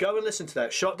 So go and listen to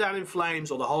that. Shot Down in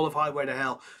Flames or the whole of Highway to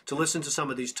Hell to listen to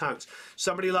some of these tones.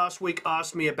 Somebody last week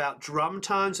asked me about drum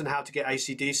tones and how to get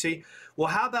AC/DC. Well,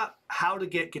 how about how to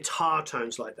get guitar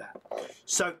tones like that?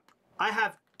 So I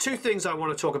have 2 things I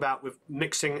want to talk about with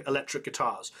mixing electric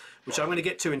guitars, which I'm going to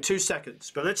get to in 2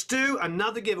 seconds. But let's do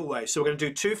another giveaway. So we're going to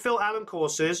do 2 Phil Allen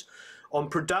courses on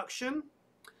production,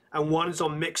 and 1 is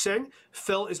on mixing.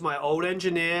 Phil is my old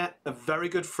engineer, a very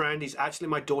good friend. He's actually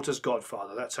my daughter's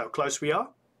godfather. That's how close we are.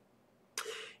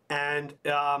 And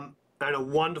a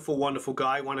wonderful, wonderful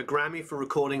guy. Won a Grammy for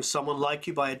recording Someone Like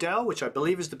You by Adele, which I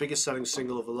believe is the biggest selling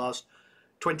single of the last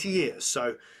 20 years.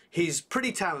 So he's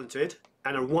pretty talented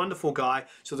and a wonderful guy.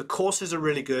 So the courses are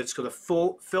really good. It's got a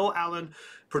full Phil Allen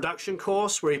production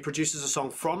course where he produces a song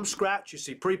from scratch. You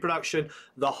see pre-production,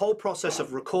 the whole process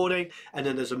of recording, and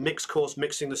then there's a mix course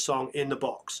mixing the song in the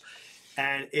box.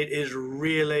 And it is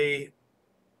really,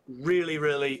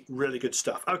 really good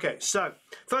stuff. Okay, so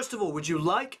first of all, would you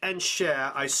like and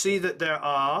share? I see that there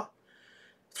are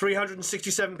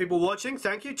 367 people watching.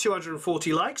 Thank you.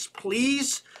 240 likes.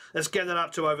 Please, let's get that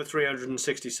up to over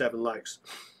 367 likes.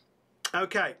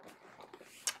 Okay.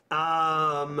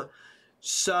 Oh,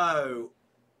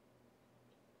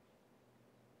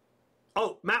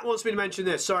 Matt wants me to mention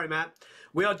this. Sorry, Matt.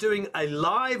 We are doing a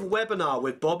live webinar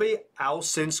with Bobby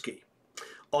Alsinski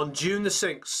on June the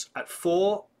 6th at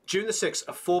 4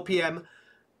 p.m.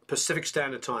 Pacific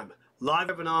Standard Time. Live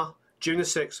webinar, June the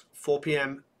 6th, 4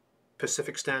 p.m.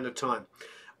 Pacific Standard Time.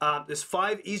 There's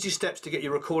 5 easy steps to get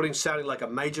your recording sounding like a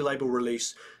major label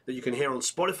release that you can hear on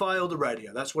Spotify or the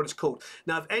radio. That's what it's called.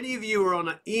 Now, if any of you are on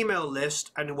an email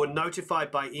list and were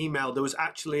notified by email, there was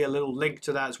actually a little link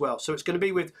to that as well. So it's going to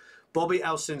be with Bobby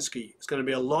Alsinski. It's going to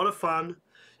be a lot of fun.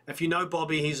 If you know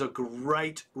Bobby, he's a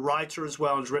great writer as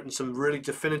well and has written some really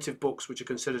definitive books which are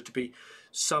considered to be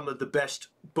some of the best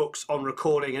books on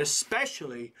recording and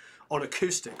especially on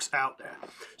acoustics out there.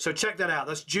 So check that out.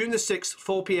 That's June the 6th,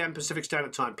 4 p.m. Pacific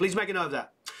Standard Time. Please make a note of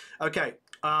that. Okay.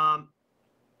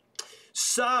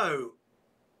 So,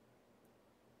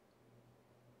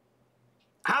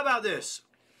 how about this?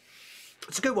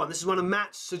 It's a good one. This is one of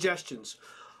Matt's suggestions.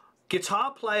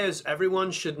 Guitar players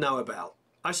everyone should know about.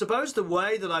 I suppose the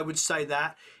way that I would say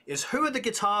that is, who are the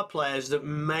guitar players that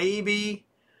maybe,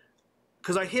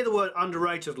 because I hear the word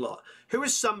underrated a lot, who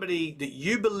is somebody that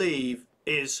you believe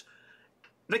is,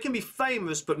 they can be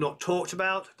famous but not talked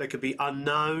about, they could be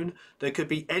unknown, they could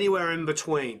be anywhere in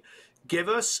between. Give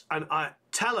us and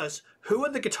tell us, who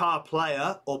are the guitar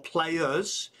player or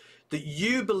players that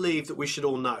you believe that we should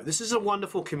all know. This is a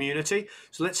wonderful community,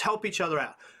 so let's help each other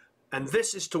out. And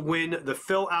this is to win the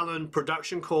Phil Allen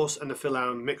production course and the Phil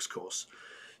Allen mix course.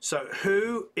 So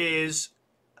who is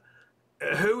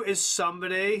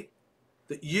somebody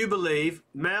that you believe,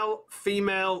 male,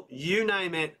 female, you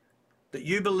name it, that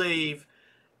you believe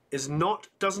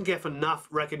doesn't get enough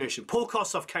recognition? Paul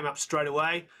Kossoff came up straight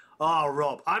away. Oh,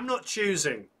 Rob, I'm not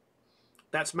choosing.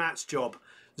 That's Matt's job.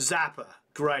 Zappa,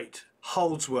 great.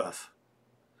 Holdsworth,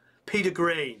 Peter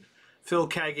Green, Phil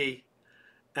Kagi.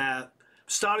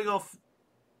 Starting off,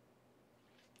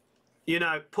 you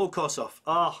know, Paul Kossoff.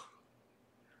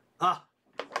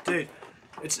 Dude,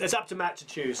 it's up to Matt to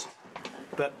choose.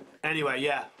 But anyway,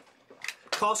 yeah.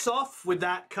 Kossoff with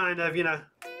that kind of, you know.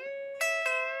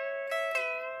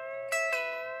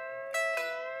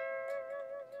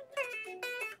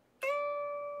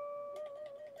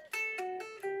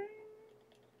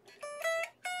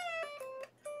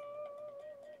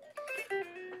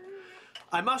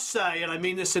 I must say, and I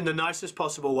mean this in the nicest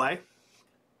possible way,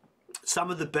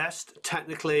 some of the best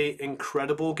technically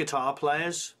incredible guitar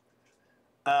players,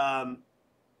 and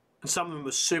some of them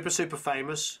are super, super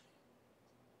famous,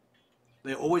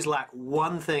 they always lack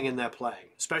one thing in their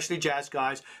playing, especially jazz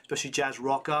guys, especially jazz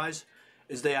rock guys,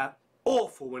 is they are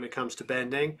awful when it comes to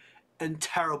bending and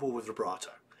terrible with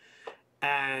vibrato.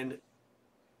 And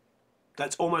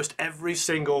that's almost every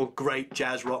single great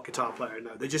jazz rock guitar player I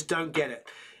know. They just don't get it.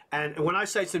 And when I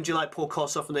say to them, do you like Paul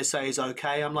Kossoff, and they say he's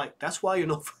okay, I'm like, that's why you're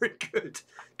not very good.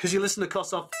 Because you listen to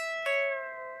Kossoff.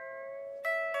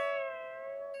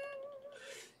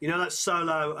 You know that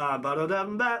solo,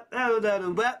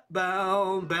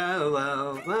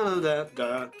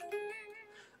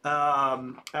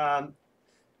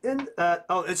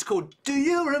 it's called Do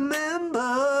You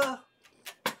Remember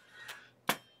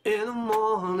in the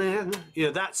Morning? Yeah,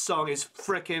 that song is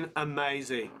freaking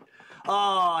amazing.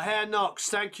 Oh, Hair Knox,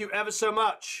 thank you ever so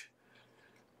much.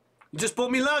 You just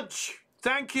bought me lunch.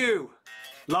 Thank you.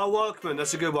 Lyle Workman,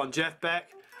 that's a good one. Jeff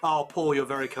Beck. Oh, Paul, you're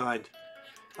very kind.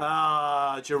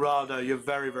 Gerardo, you're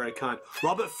very, very kind.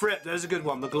 Robert Fripp, there's a good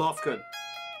one. McLaughlin.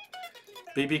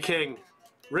 B.B. King.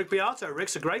 Rick Beato.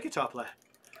 Rick's a great guitar player.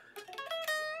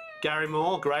 Gary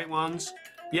Moore, great ones.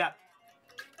 Yeah.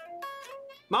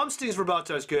 Malmsteen's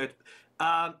vibrato is good.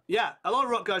 Yeah, a lot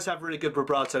of rock guys have really good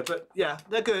vibrato, but yeah,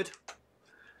 they're good.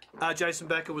 Jason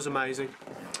Becker was amazing.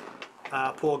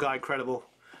 Poor guy, incredible.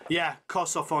 Yeah,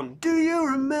 Kossoff on Do You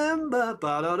Remember?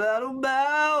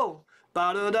 Ba-da-da-da-bow,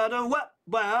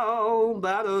 ba-da-da-da-wow,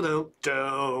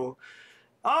 ba-da-da-do.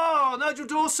 Oh, Nigel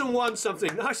Dawson won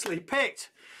something. Nicely picked.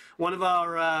 One of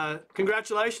our,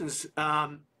 congratulations.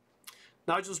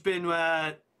 Nigel's been,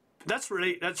 that's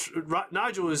right.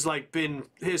 Nigel has like been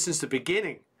here since the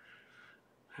beginning.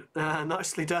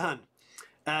 Nicely done.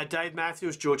 Dave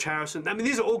Matthews, George Harrison. I mean,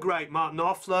 these are all great. Martin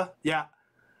Knopfler, yeah.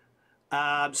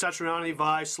 Satriani,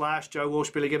 Vi, Slash, Joe Walsh,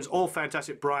 Billy Gibbons, all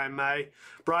fantastic. Brian May.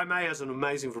 Brian May has an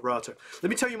amazing vibrato. Let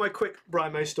me tell you my quick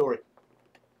Brian May story.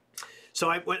 So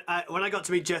when I got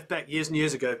to meet Jeff Beck years and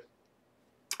years ago,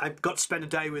 I got to spend a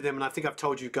day with him, and I think I've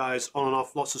told you guys on and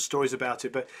off lots of stories about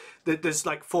it, but there's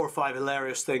like 4 or 5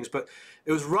 hilarious things. But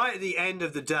it was right at the end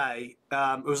of the day.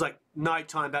 It was like night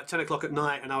time, about 10 o'clock at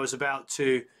night, and I was about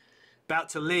to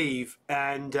leave,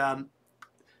 and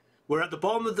we're at the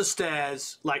bottom of the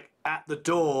stairs, like at the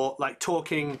door, like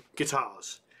talking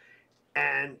guitars.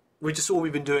 And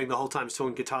we've been doing the whole time is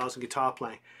talking guitars and guitar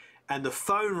playing, and the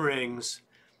phone rings,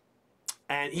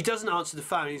 and he doesn't answer the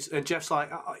phone. And Jeff's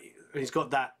like, oh, he's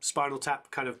got that Spinal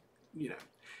Tap kind of, you know.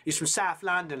 He's from South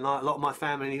London, like a lot of my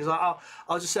family. And he's like, oh,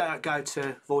 I'll just go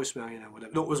to voicemail, you know,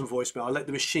 whatever. No, it wasn't voicemail. I let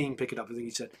the machine pick it up, I think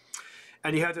he said.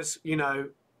 And he had this, you know,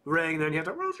 ring, and then he had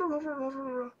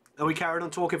to... And we carried on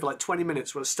talking for like 20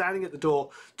 minutes. We're standing at the door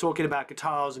talking about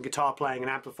guitars and guitar playing and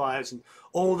amplifiers and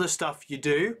all the stuff you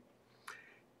do.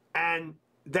 And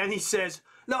then he says,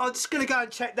 no, I'm just going to go and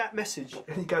check that message.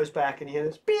 And he goes back and he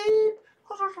hears beep.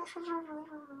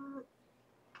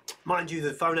 Mind you,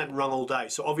 the phone hadn't rung all day,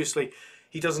 so obviously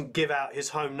he doesn't give out his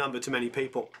home number to many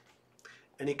people.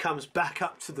 And he comes back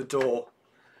up to the door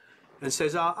and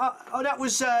says, oh, that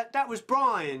was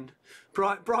Brian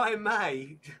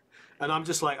May. And I'm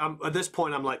just like, at this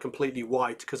point I'm like completely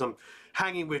white because I'm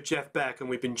hanging with Jeff Beck and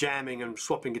we've been jamming and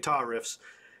swapping guitar riffs.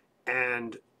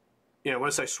 And, you know, when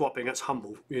I say swapping, that's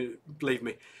humble, believe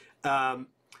me.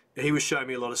 He was showing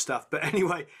me a lot of stuff. But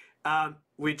anyway,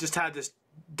 we just had this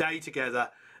day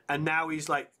together, and now he's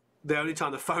like, the only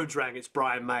time the phone's rang, it's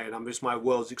Brian May, and my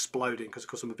world's exploding because, of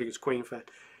course, I'm the biggest Queen fan.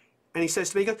 And he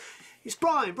says to me, he goes, it's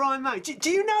Brian May. Do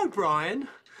you know Brian?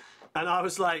 And I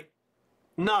was like,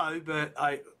 no, but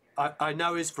I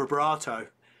know his vibrato.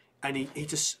 And he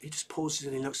just pauses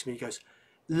and he looks at me and he goes,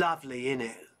 lovely,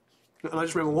 innit? And I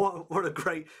just remember what a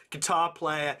great guitar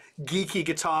player, geeky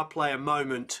guitar player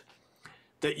moment,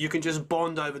 that you can just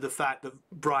bond over the fact that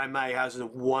Brian May has a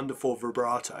wonderful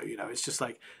vibrato. You know, it's just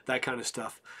like that kind of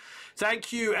stuff.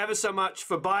 Thank you ever so much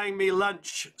for buying me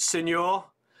lunch, Senor,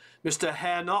 Mr.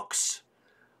 Hernox,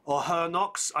 or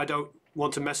Hernox. I don't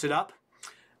want to mess it up.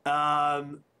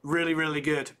 Really, really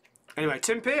good. Anyway,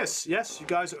 Tim Pierce. Yes, you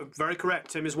guys are very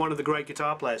correct. Tim is one of the great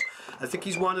guitar players. I think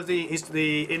he's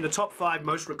in the top 5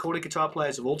 most recorded guitar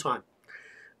players of all time.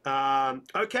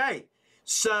 Okay,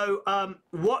 so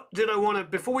what did I want to,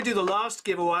 before we do the last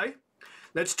giveaway,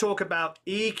 let's talk about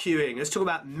EQing. Let's talk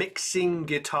about mixing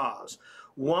guitars.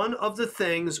 One of the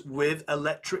things with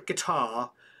electric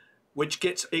guitar, which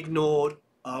gets ignored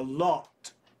a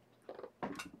lot,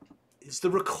 is the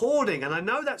recording. And I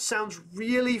know that sounds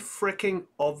really freaking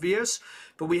obvious,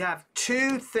 but we have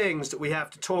 2 things that we have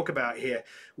to talk about here.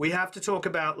 We have to talk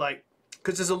about, like,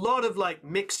 because there's a lot of like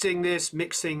mixing this,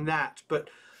 mixing that, but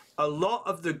a lot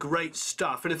of the great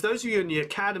stuff, and if those of you in the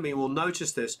academy will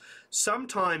notice this,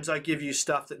 sometimes I give you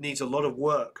stuff that needs a lot of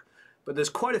work, but there's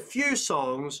quite a few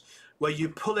songs where you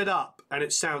pull it up and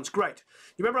it sounds great.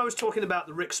 You remember I was talking about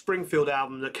the Rick Springfield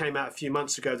album that came out a few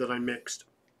months ago that I mixed?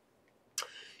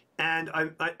 And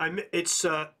it's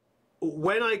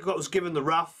when I was given the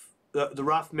rough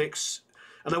mix,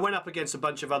 and I went up against a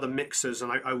bunch of other mixers,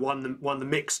 and I won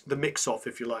the mix off,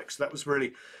 if you like. So that was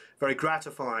really very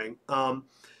gratifying.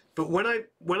 But when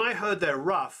I heard their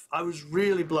rough, I was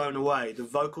really blown away. The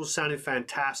vocals sounded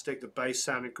fantastic. The bass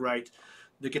sounded great.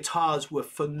 The guitars were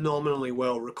phenomenally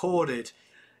well recorded.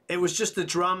 It was just the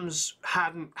drums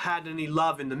hadn't had any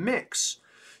love in the mix.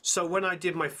 So when I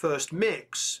did my first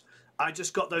mix, I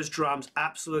just got those drums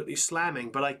absolutely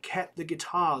slamming, but I kept the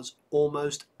guitars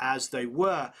almost as they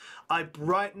were. I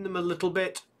brightened them a little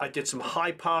bit. I did some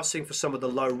high passing for some of the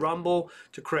low rumble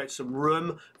to create some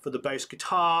room for the bass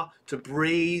guitar to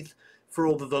breathe, for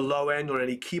all of the low end or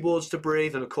any keyboards to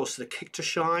breathe, and of course the kick to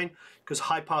shine, because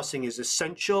high passing is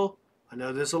essential. I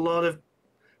know there's a lot of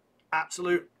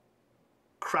absolute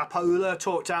crapola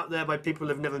talked out there by people who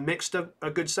have never mixed a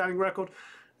good sounding record.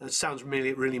 That sounds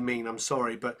really, really mean, I'm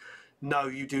sorry, but no,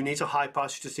 you do need to high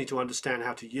pass, you just need to understand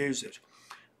how to use it.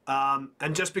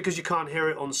 And just because you can't hear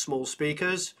it on small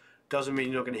speakers doesn't mean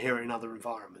you're not going to hear it in other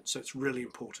environments, so it's really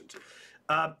important.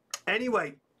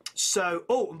 Anyway, so,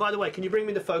 oh, and by the way, can you bring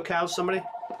me the focals, somebody?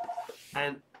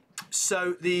 And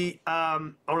so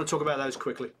I want to talk about those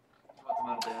quickly. You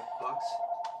want them out of the box?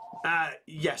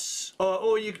 Yes,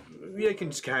 or you can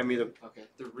just hand me them. Okay,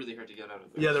 they're really hard to get out of.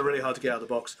 Yeah, they're really hard to get out of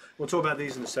the box. We'll talk about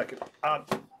these in a second.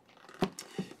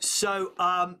 So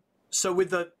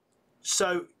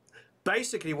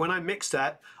basically, when I mixed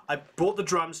that, I brought the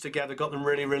drums together, got them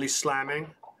really, really slamming,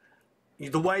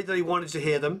 the way that he wanted to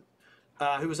hear them.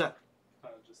 Who was that?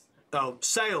 Oh,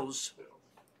 Sales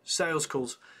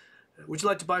calls. Would you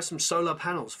like to buy some solar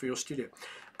panels for your studio?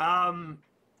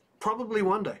 Probably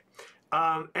one day.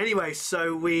 Anyway,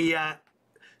 so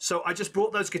I just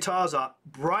brought those guitars up,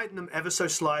 brightened them ever so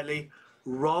slightly,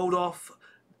 rolled off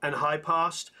and high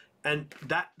passed, and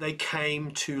that they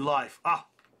came to life. Ah,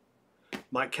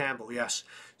 Mike Campbell, yes.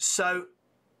 So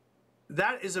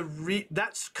that is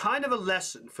that's kind of a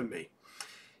lesson for me.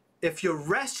 If you're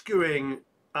rescuing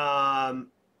your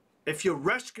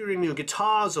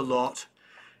guitars a lot,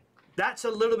 that's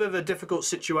a little bit of a difficult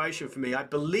situation for me. I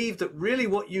believe that really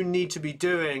what you need to be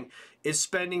doing is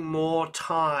spending more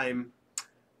time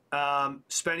on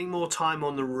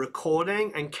the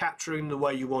recording and capturing the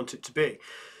way you want it to be.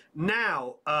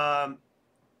 Now,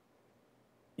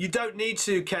 you don't need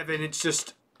to, Kevin. It's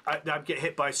just I get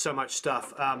hit by so much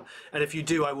stuff, and if you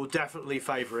do, I will definitely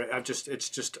favour it. I'm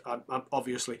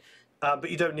obviously,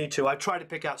 but you don't need to. I try to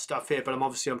pick out stuff here, but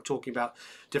I'm talking about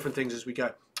different things as we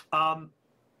go.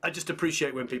 I just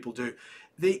appreciate when people do.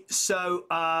 So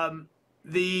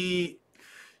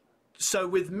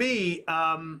with me,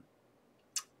 I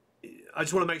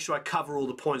just want to make sure I cover all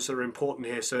the points that are important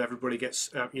here, so everybody gets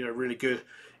really good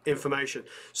information.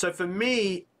 So for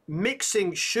me,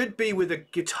 mixing should be with the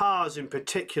guitars in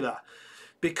particular,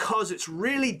 because it's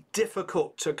really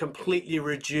difficult to completely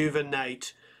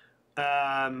rejuvenate.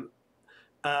 Yeah,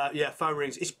 phone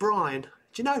rings. It's Brian. Do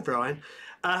you know Brian?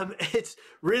 It's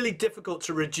really difficult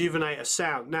to rejuvenate a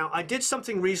sound. Now, I did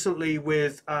something recently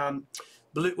with a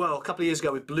couple of years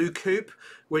ago with Blue Coupe,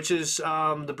 which is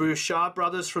the Bouchard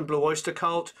brothers from Blue Oyster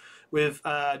Cult, with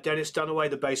Dennis Dunaway,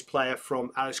 the bass player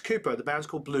from Alice Cooper. The band's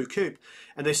called Blue Coupe,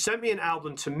 and they sent me an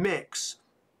album to mix,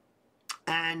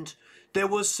 and there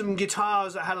was some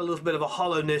guitars that had a little bit of a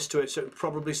hollowness to it, so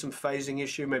probably some phasing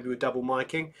issue, maybe with double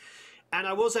miking, and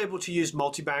I was able to use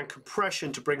multiband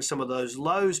compression to bring some of those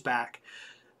lows back.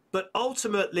 But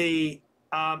ultimately,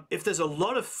 if there's a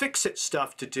lot of fix-it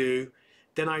stuff to do,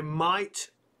 then I might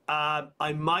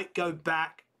go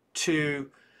back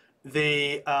to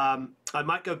the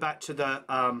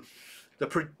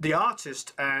the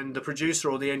artist and the producer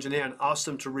or the engineer and ask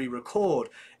them to re-record.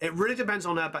 It really depends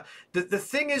on that. But the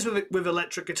thing is with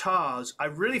electric guitars, I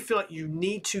really feel like you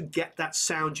need to get that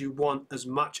sound you want as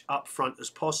much up front as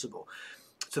possible.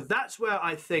 So that's where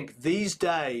I think these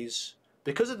days,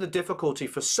 because of the difficulty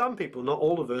for some people, not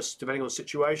all of us, depending on the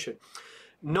situation,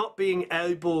 not being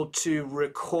able to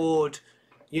record,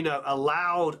 a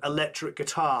loud electric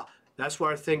guitar, that's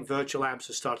where I think virtual amps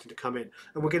are starting to come in.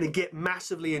 And we're going to get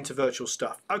massively into virtual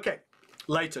stuff. Okay,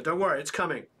 later. Don't worry, it's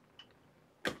coming.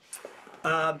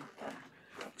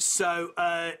 So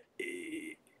I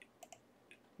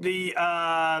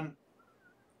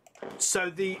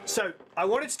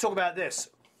wanted to talk about this.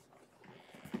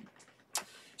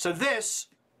 So this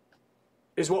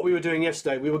is what we were doing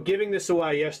yesterday. We were giving this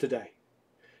away yesterday.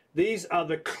 These are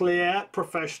the clear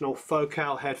professional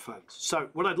Focal headphones. So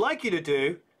what I'd like you to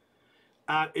do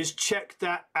is check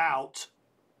that out.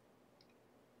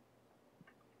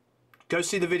 Go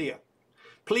see the video.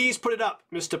 Please put it up,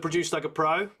 Mr. Produce Like a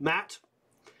Pro, Matt,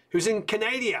 who's in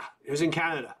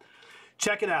Canada.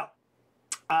 Check it out.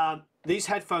 These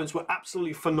headphones were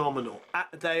absolutely phenomenal.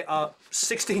 They are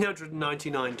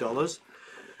 $1,699.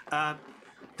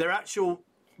 Their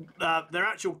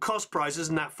actual cost price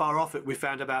isn't that far off it. We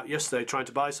found out yesterday trying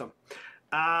to buy some,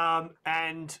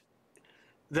 and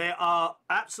they are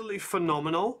absolutely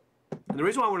phenomenal. And the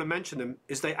reason why I want to mention them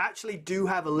is they actually do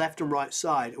have a left and right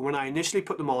side. And when I initially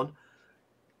put them on,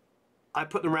 I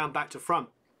put them around back to front.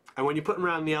 And when you put them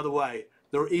around the other way,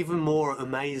 they're even more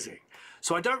amazing.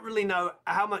 So I don't really know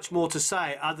how much more to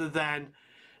say other than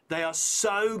they are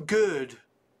so good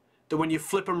that when you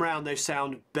flip them around, they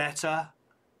sound better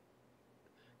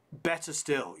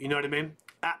still. You know what I mean?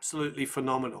 Absolutely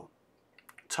phenomenal.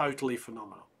 Totally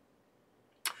phenomenal.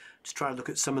 Just try to look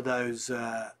at some of those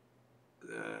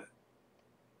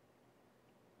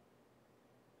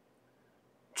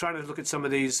trying to look at some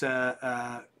of these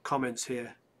comments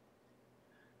here.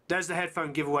 There's the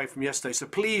headphone giveaway from yesterday, so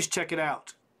please check it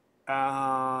out.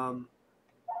 I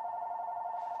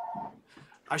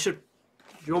should,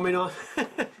 do you want me to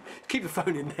keep the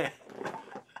phone in there?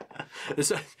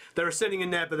 They're sitting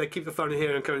in there, but they keep the phone in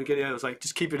here and going to get it out. I was like,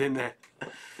 just keep it in there.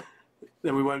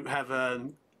 Then we won't have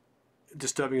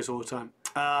disturbing us all the time.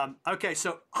 Okay,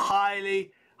 so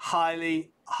highly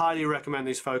recommend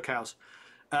these Focals.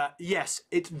 Yes,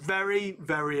 it's very,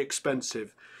 very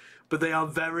expensive, but they are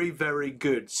very, very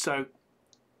good. So,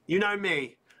 you know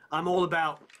me, I'm all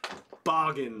about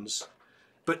bargains,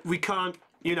 but we can't,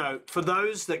 for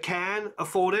those that can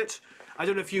afford it. I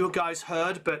don't know if you guys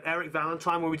heard, but Eric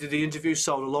Valentine, when we did the interview,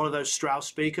 sold a lot of those Strauss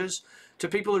speakers to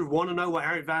people who want to know what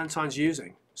Eric Valentine's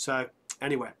using. So,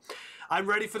 anyway, I'm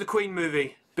ready for the Queen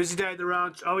movie. Busy day at the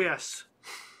ranch. Oh, yes.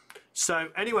 So,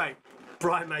 anyway,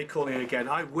 Brian May calling again.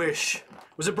 I wish.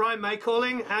 Was it Brian May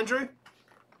calling, Andrew?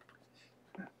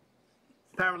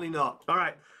 Apparently not. All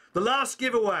right. The last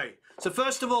giveaway. So,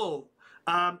 first of all,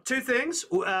 two things.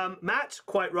 Matt,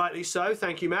 quite rightly so,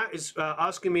 thank you, Matt, is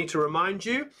asking me to remind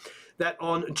you that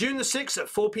on June the 6th at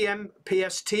 4 p.m.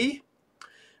 PST,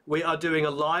 we are doing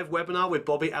a live webinar with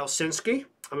Bobby Alsinski.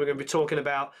 And we're going to be talking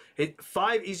about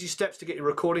 5 easy steps to get your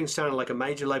recording sounding like a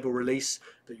major label release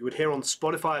that you would hear on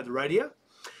Spotify or the radio.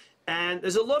 And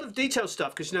there's a lot of detailed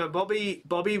stuff because, you know,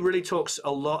 Bobby really talks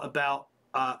a lot about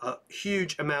a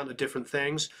huge amount of different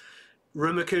things.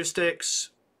 Room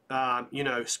acoustics, you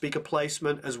know, speaker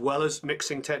placement, as well as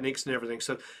mixing techniques and everything.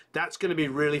 So that's going to be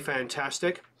really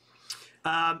fantastic.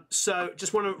 So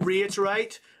just want to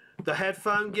reiterate the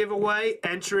headphone giveaway.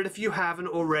 Enter it if you haven't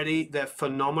already. They're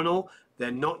phenomenal.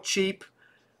 They're not cheap.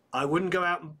 I wouldn't go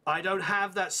out. I don't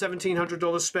have that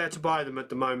 $1,700 spare to buy them at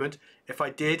the moment. If I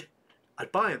did,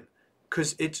 I'd buy them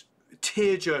because it's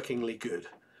tear-jerkingly good.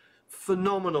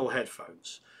 Phenomenal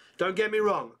headphones. Don't get me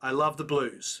wrong. I love the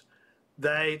blues.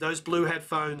 Those blue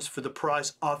headphones for the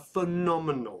price are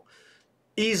phenomenal.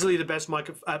 Easily the best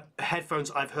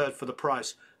headphones I've heard for the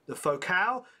price. The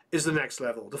Focal is the next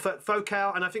level. The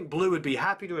Focal, and I think Blue would be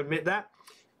happy to admit that,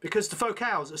 because the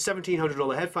Focals are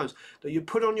 $1,700 headphones that you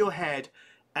put on your head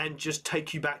and just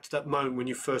take you back to that moment when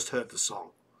you first heard the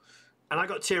song. And I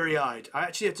got teary-eyed. I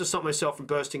actually had to stop myself from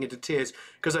bursting into tears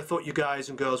because I thought you guys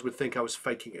and girls would think I was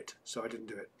faking it, so I didn't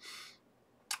do it.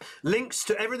 Links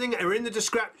to everything are in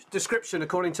the description,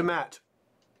 according to Matt.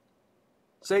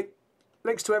 See?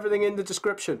 Links to everything in the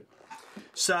description.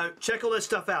 So check all that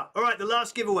stuff out. All right, the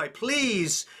last giveaway.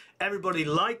 Please, everybody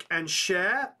like and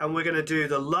share. And we're going to do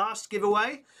the last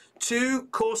giveaway. 2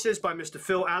 courses by Mr.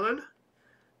 Phil Allen.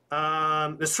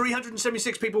 There's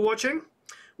 376 people watching.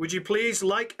 Would you please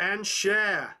like and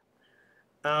share?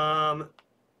 That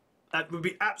would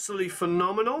be absolutely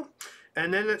phenomenal.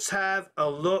 And then let's have a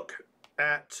look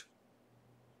at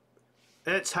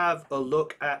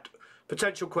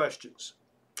potential questions.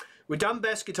 We've done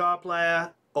best guitar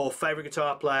player or favorite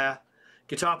guitar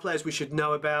players we should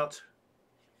know about.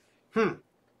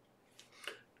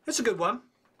 That's a good one.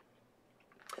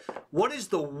 What is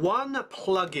the one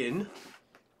plugin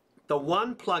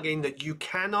that you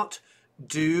cannot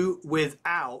do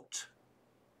without?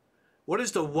 What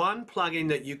is the one plugin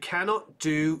that you cannot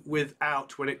do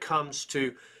without when it comes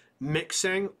to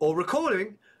mixing or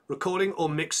recording or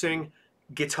mixing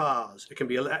guitars? It can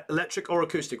be electric or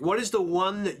acoustic. What is the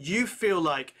one that you feel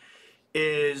like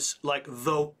is like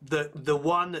the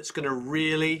one that's going to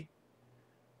really,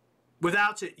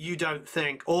 without it you don't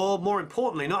think, or more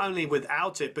importantly, not only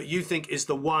without it, but you think is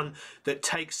the one that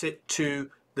takes it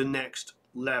to the next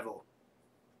level?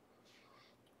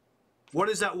 What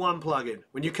is that one plugin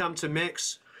when you come to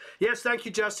mix? Yes, thank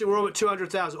you, Justin. We're all at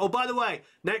 200,000. Oh, by the way,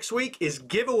 next week is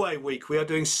giveaway week. We are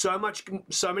doing so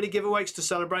many giveaways to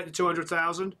celebrate the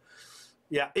 200,000.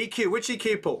 Yeah, EQ. Which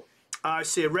EQ, Paul? I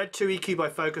see a Red 2 EQ by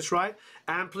Focusrite.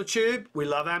 Amplitude. We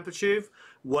love Amplitude.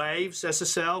 Waves,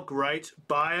 SSL, great.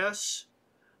 Bias.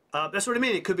 That's what I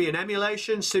mean. It could be an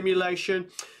emulation, simulation.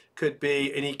 Could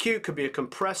be an EQ. Could be a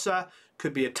compressor.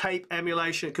 Could be a tape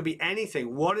emulation. It could be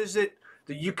anything. What is it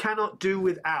that you cannot do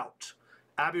without?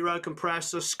 Abbey Road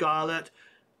compressor, Scarlett,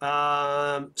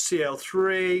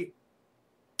 CL3,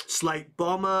 Slate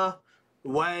Bomber,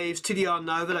 Waves, TDR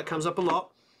Nova, that comes up a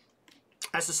lot.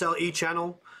 SSL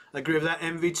E-channel, I agree with that.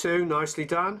 MV2, nicely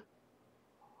done.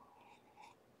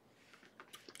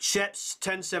 Chet's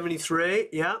 1073,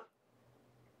 yeah.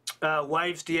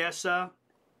 Waves DSer,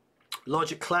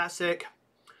 Logic Classic,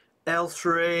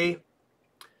 L3,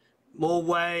 more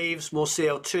Waves, more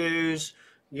CL2s,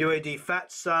 UAD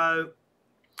Fatso,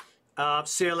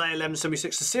 CLA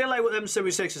 1176. The CLA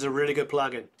 1176 is a really good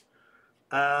plugin.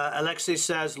 Alexis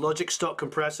says Logic stock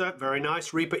compressor, very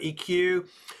nice. Reaper EQ,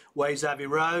 Waves Abbey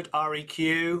Road,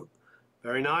 REQ,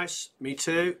 very nice. Me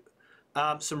too.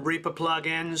 Some Reaper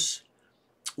plugins,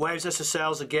 Waves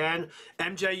SSLs again.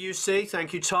 MJUC,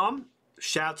 thank you, Tom.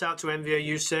 Shout out to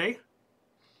MVAUC.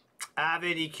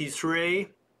 Avid EQ3.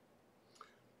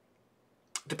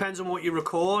 Depends on what you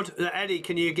record. Eddie,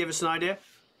 can you give us an idea?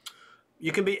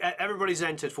 You can be, everybody's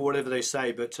entered for whatever they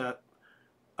say, but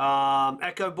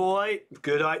Echo Boy,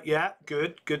 good, yeah,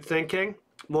 good thinking.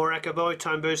 More Echo Boy,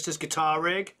 tone boosters, guitar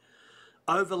rig.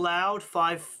 Over loud,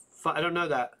 5, I don't know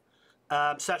that.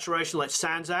 Saturation like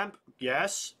Sansamp,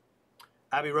 yes.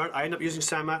 Abbey Road, I end up using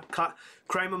Sansamp.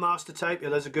 Kramer Master Tape, yeah,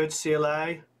 those are good.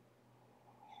 CLA.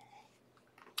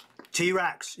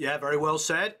 T-Rax, yeah, very well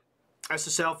said.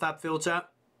 SSL Fab Filter.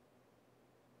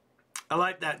 I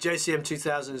like that. JCM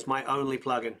 2000 is my only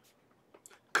plugin.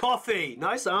 Coffee,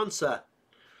 nice answer.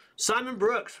 Simon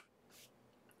Brooks.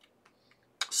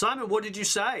 Simon, what did you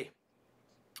say?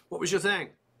 What was your thing?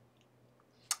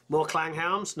 More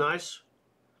Klanghelms, nice.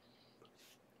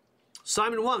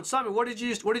 Simon 1. Simon, what did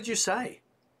you say?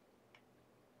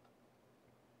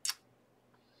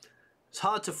 It's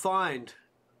hard to find.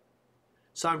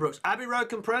 Simon Brooks. Abbey Road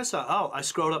compressor. Oh, I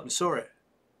scrolled up and saw it.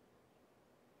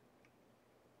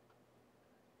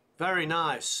 Very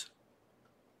nice.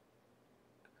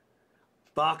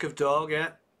 Bark of dog,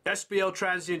 yeah. SBL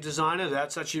Transient Designer,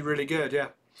 that's actually really good, yeah.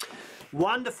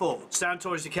 Wonderful. Sound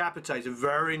Toys Decapitator,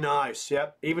 very nice,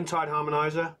 yep. Eventide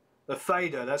Harmonizer. The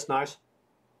fader, that's nice.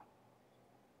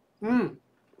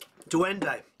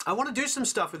 Duende. I want to do some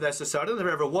stuff with SSL. I don't know if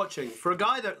you're ever watching. For a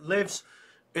guy that lives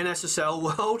in SSL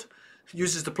world,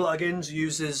 uses the plugins,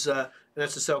 uses an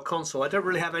SSL console, I don't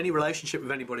really have any relationship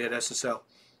with anybody at SSL.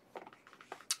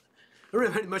 I don't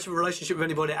really have much of a relationship with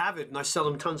anybody at Avid, and I sell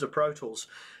them tons of Pro Tools.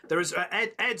 There is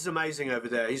Ed's amazing over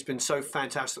there. He's been so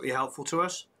fantastically helpful to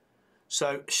us.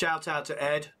 So shout out to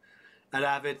Ed at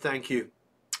Avid. Thank you.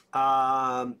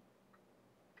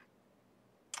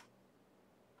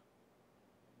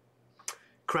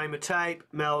 Kramer Tape,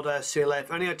 Melder,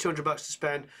 CLF. Only had $200 to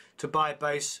spend to buy a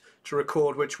bass to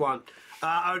record. Which one?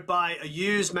 I would buy a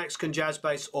used Mexican jazz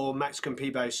bass or Mexican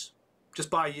P bass. Just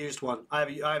buy a used one. I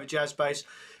have a jazz bass.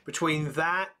 Between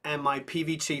that and my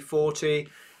PVT 40,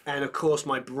 and of course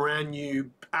my brand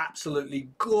new, absolutely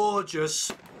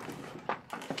gorgeous.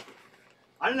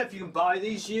 I don't know if you can buy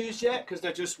these used yet because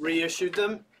they just reissued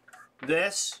them.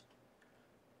 These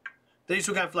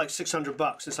were going for like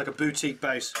 $600. It's like a boutique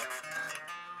bass.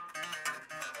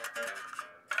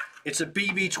 It's a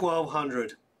BB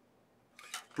 1200,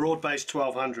 broad bass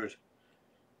 1200.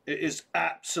 It is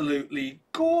absolutely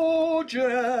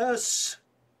gorgeous.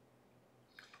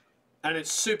 And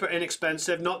it's super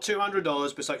inexpensive, not $200,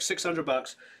 but it's like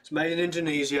 $600. It's made in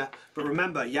Indonesia. But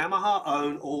remember, Yamaha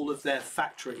own all of their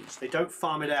factories. They don't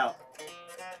farm it out.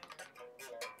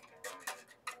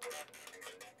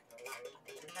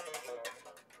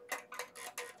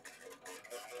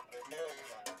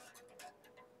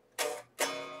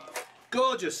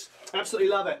 Gorgeous. Absolutely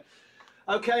love it.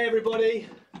 Okay, everybody.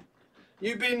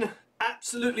 You've been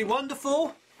absolutely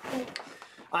wonderful.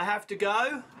 I have to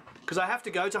go, because I have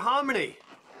to go to Harmony.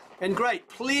 And great,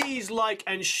 please like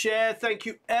and share. Thank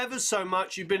you ever so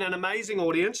much. You've been an amazing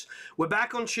audience. We're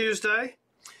back on Tuesday.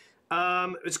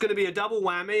 It's going to be a double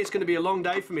whammy. It's going to be a long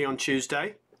day for me on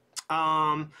Tuesday.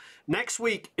 Next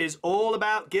week is all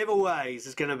about giveaways.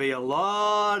 There's going to be a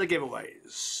lot of giveaways.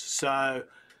 So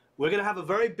we're going to have a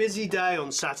very busy day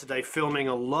on Saturday filming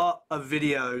a lot of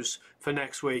videos for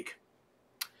next week.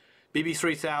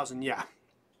 BB3000, yeah.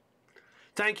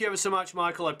 Thank you ever so much,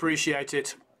 Michael. I appreciate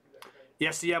it.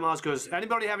 Yes, the Yamaha's good.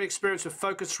 Anybody have any experience with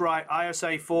Focusrite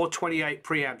ISA 428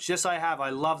 preamps? Yes, I have. I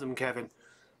love them, Kevin.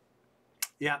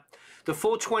 Yeah. The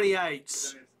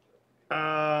 428s.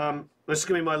 This is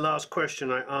going to be my last question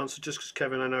I answered, just because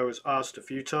Kevin, I know, was asked a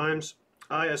few times.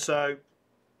 ISO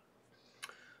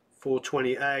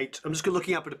 428. I'm just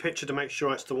looking up at a picture to make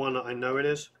sure it's the one that I know it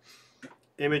is.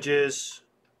 Images.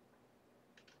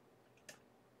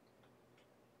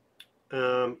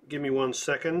 Give me 1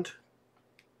 second.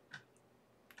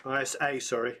 ISA,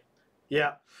 sorry.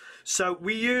 Yeah. So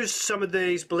we use some of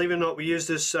these. Believe it or not, we use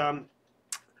this.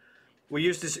 We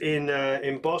used this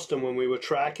in Boston when we were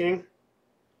tracking.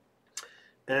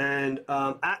 And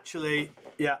actually,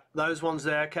 yeah, those ones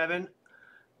there, Kevin.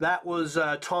 That was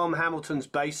Tom Hamilton's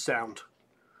bass sound.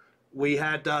 We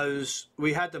had those.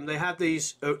 We had them. They had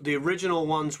these the original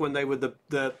ones when they were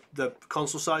the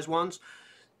console size ones.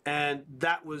 And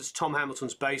that was Tom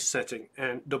Hamilton's bass setting,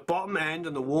 and the bottom end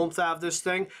and the warmth out of this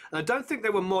thing, and I don't think they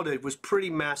were modded, was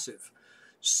pretty massive.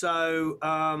 So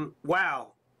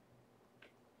wow,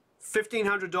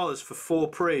 $1,500 for 4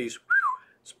 pre's.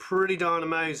 It's pretty darn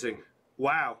amazing.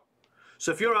 Wow.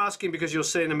 So if you're asking because you're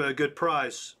seeing them at a good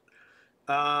price,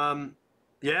 yeah.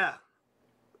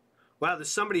 Wow,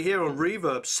 there's somebody here on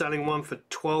Reverb selling one for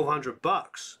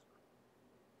 $1,200.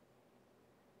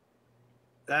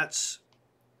 That's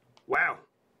wow.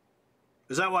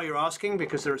 Is that why you're asking?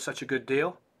 Because they're at such a good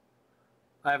deal?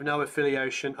 I have no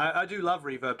affiliation. I do love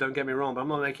Reverb, don't get me wrong, but I'm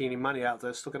not making any money out of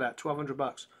this. Look at that,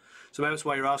 $1,200. So maybe that's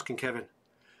why you're asking, Kevin.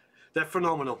 They're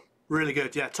phenomenal. Really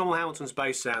good. Yeah, Tom Hamilton's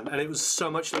bass sound. And it was so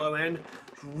much low end.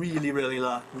 Really, really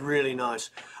low. Really nice.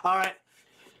 All right.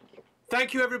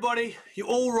 Thank you, everybody. You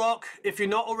all rock. If you're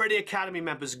not already Academy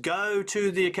members, go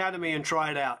to the Academy and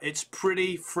try it out. It's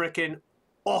pretty freaking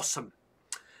awesome.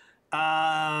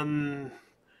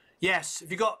 Yes,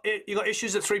 if you got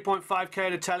issues at 3.5K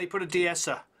at a telly, put a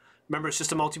de-esser. Remember, it's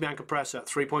just a multi-band compressor,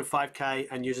 3.5K,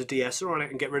 and use a de-esser on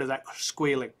it and get rid of that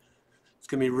squealing. It's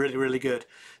going to be really, really good.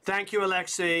 Thank you,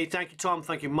 Alexi. Thank you, Tom.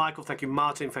 Thank you, Michael. Thank you,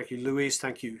 Martin. Thank you, Luis.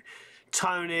 Thank you,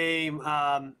 Tony.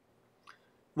 Wow,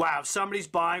 if somebody's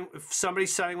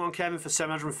selling one, Kevin, for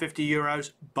 750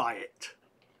 euros, buy it.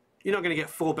 You're not going to get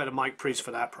 4 better mic pre's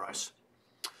for that price.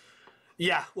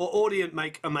 Yeah, well, Audient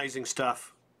make amazing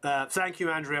stuff. Thank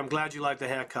you, Andrea. I'm glad you like the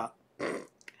haircut.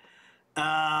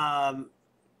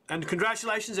 And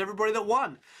congratulations everybody that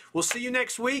won. We'll see you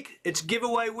next week. It's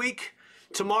giveaway week.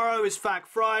 Tomorrow is Fact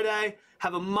Friday.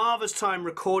 Have a marvelous time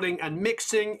recording and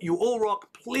mixing. You all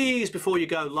rock. Please, before you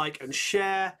go, like and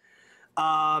share.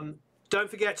 Don't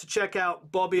forget to check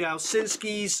out Bobby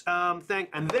Alsinski's thing.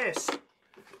 And this,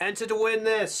 enter to win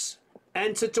this.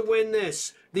 Enter to win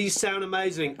this. These sound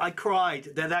amazing. I cried.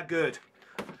 They're that good.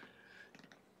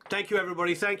 Thank you,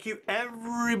 everybody. Thank you,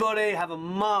 everybody. Have a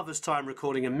marvelous time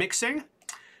recording and mixing.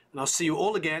 And I'll see you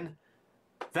all again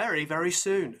very, very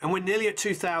soon. And we're nearly at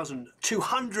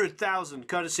 200,000,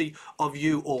 courtesy of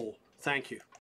you all. Thank you.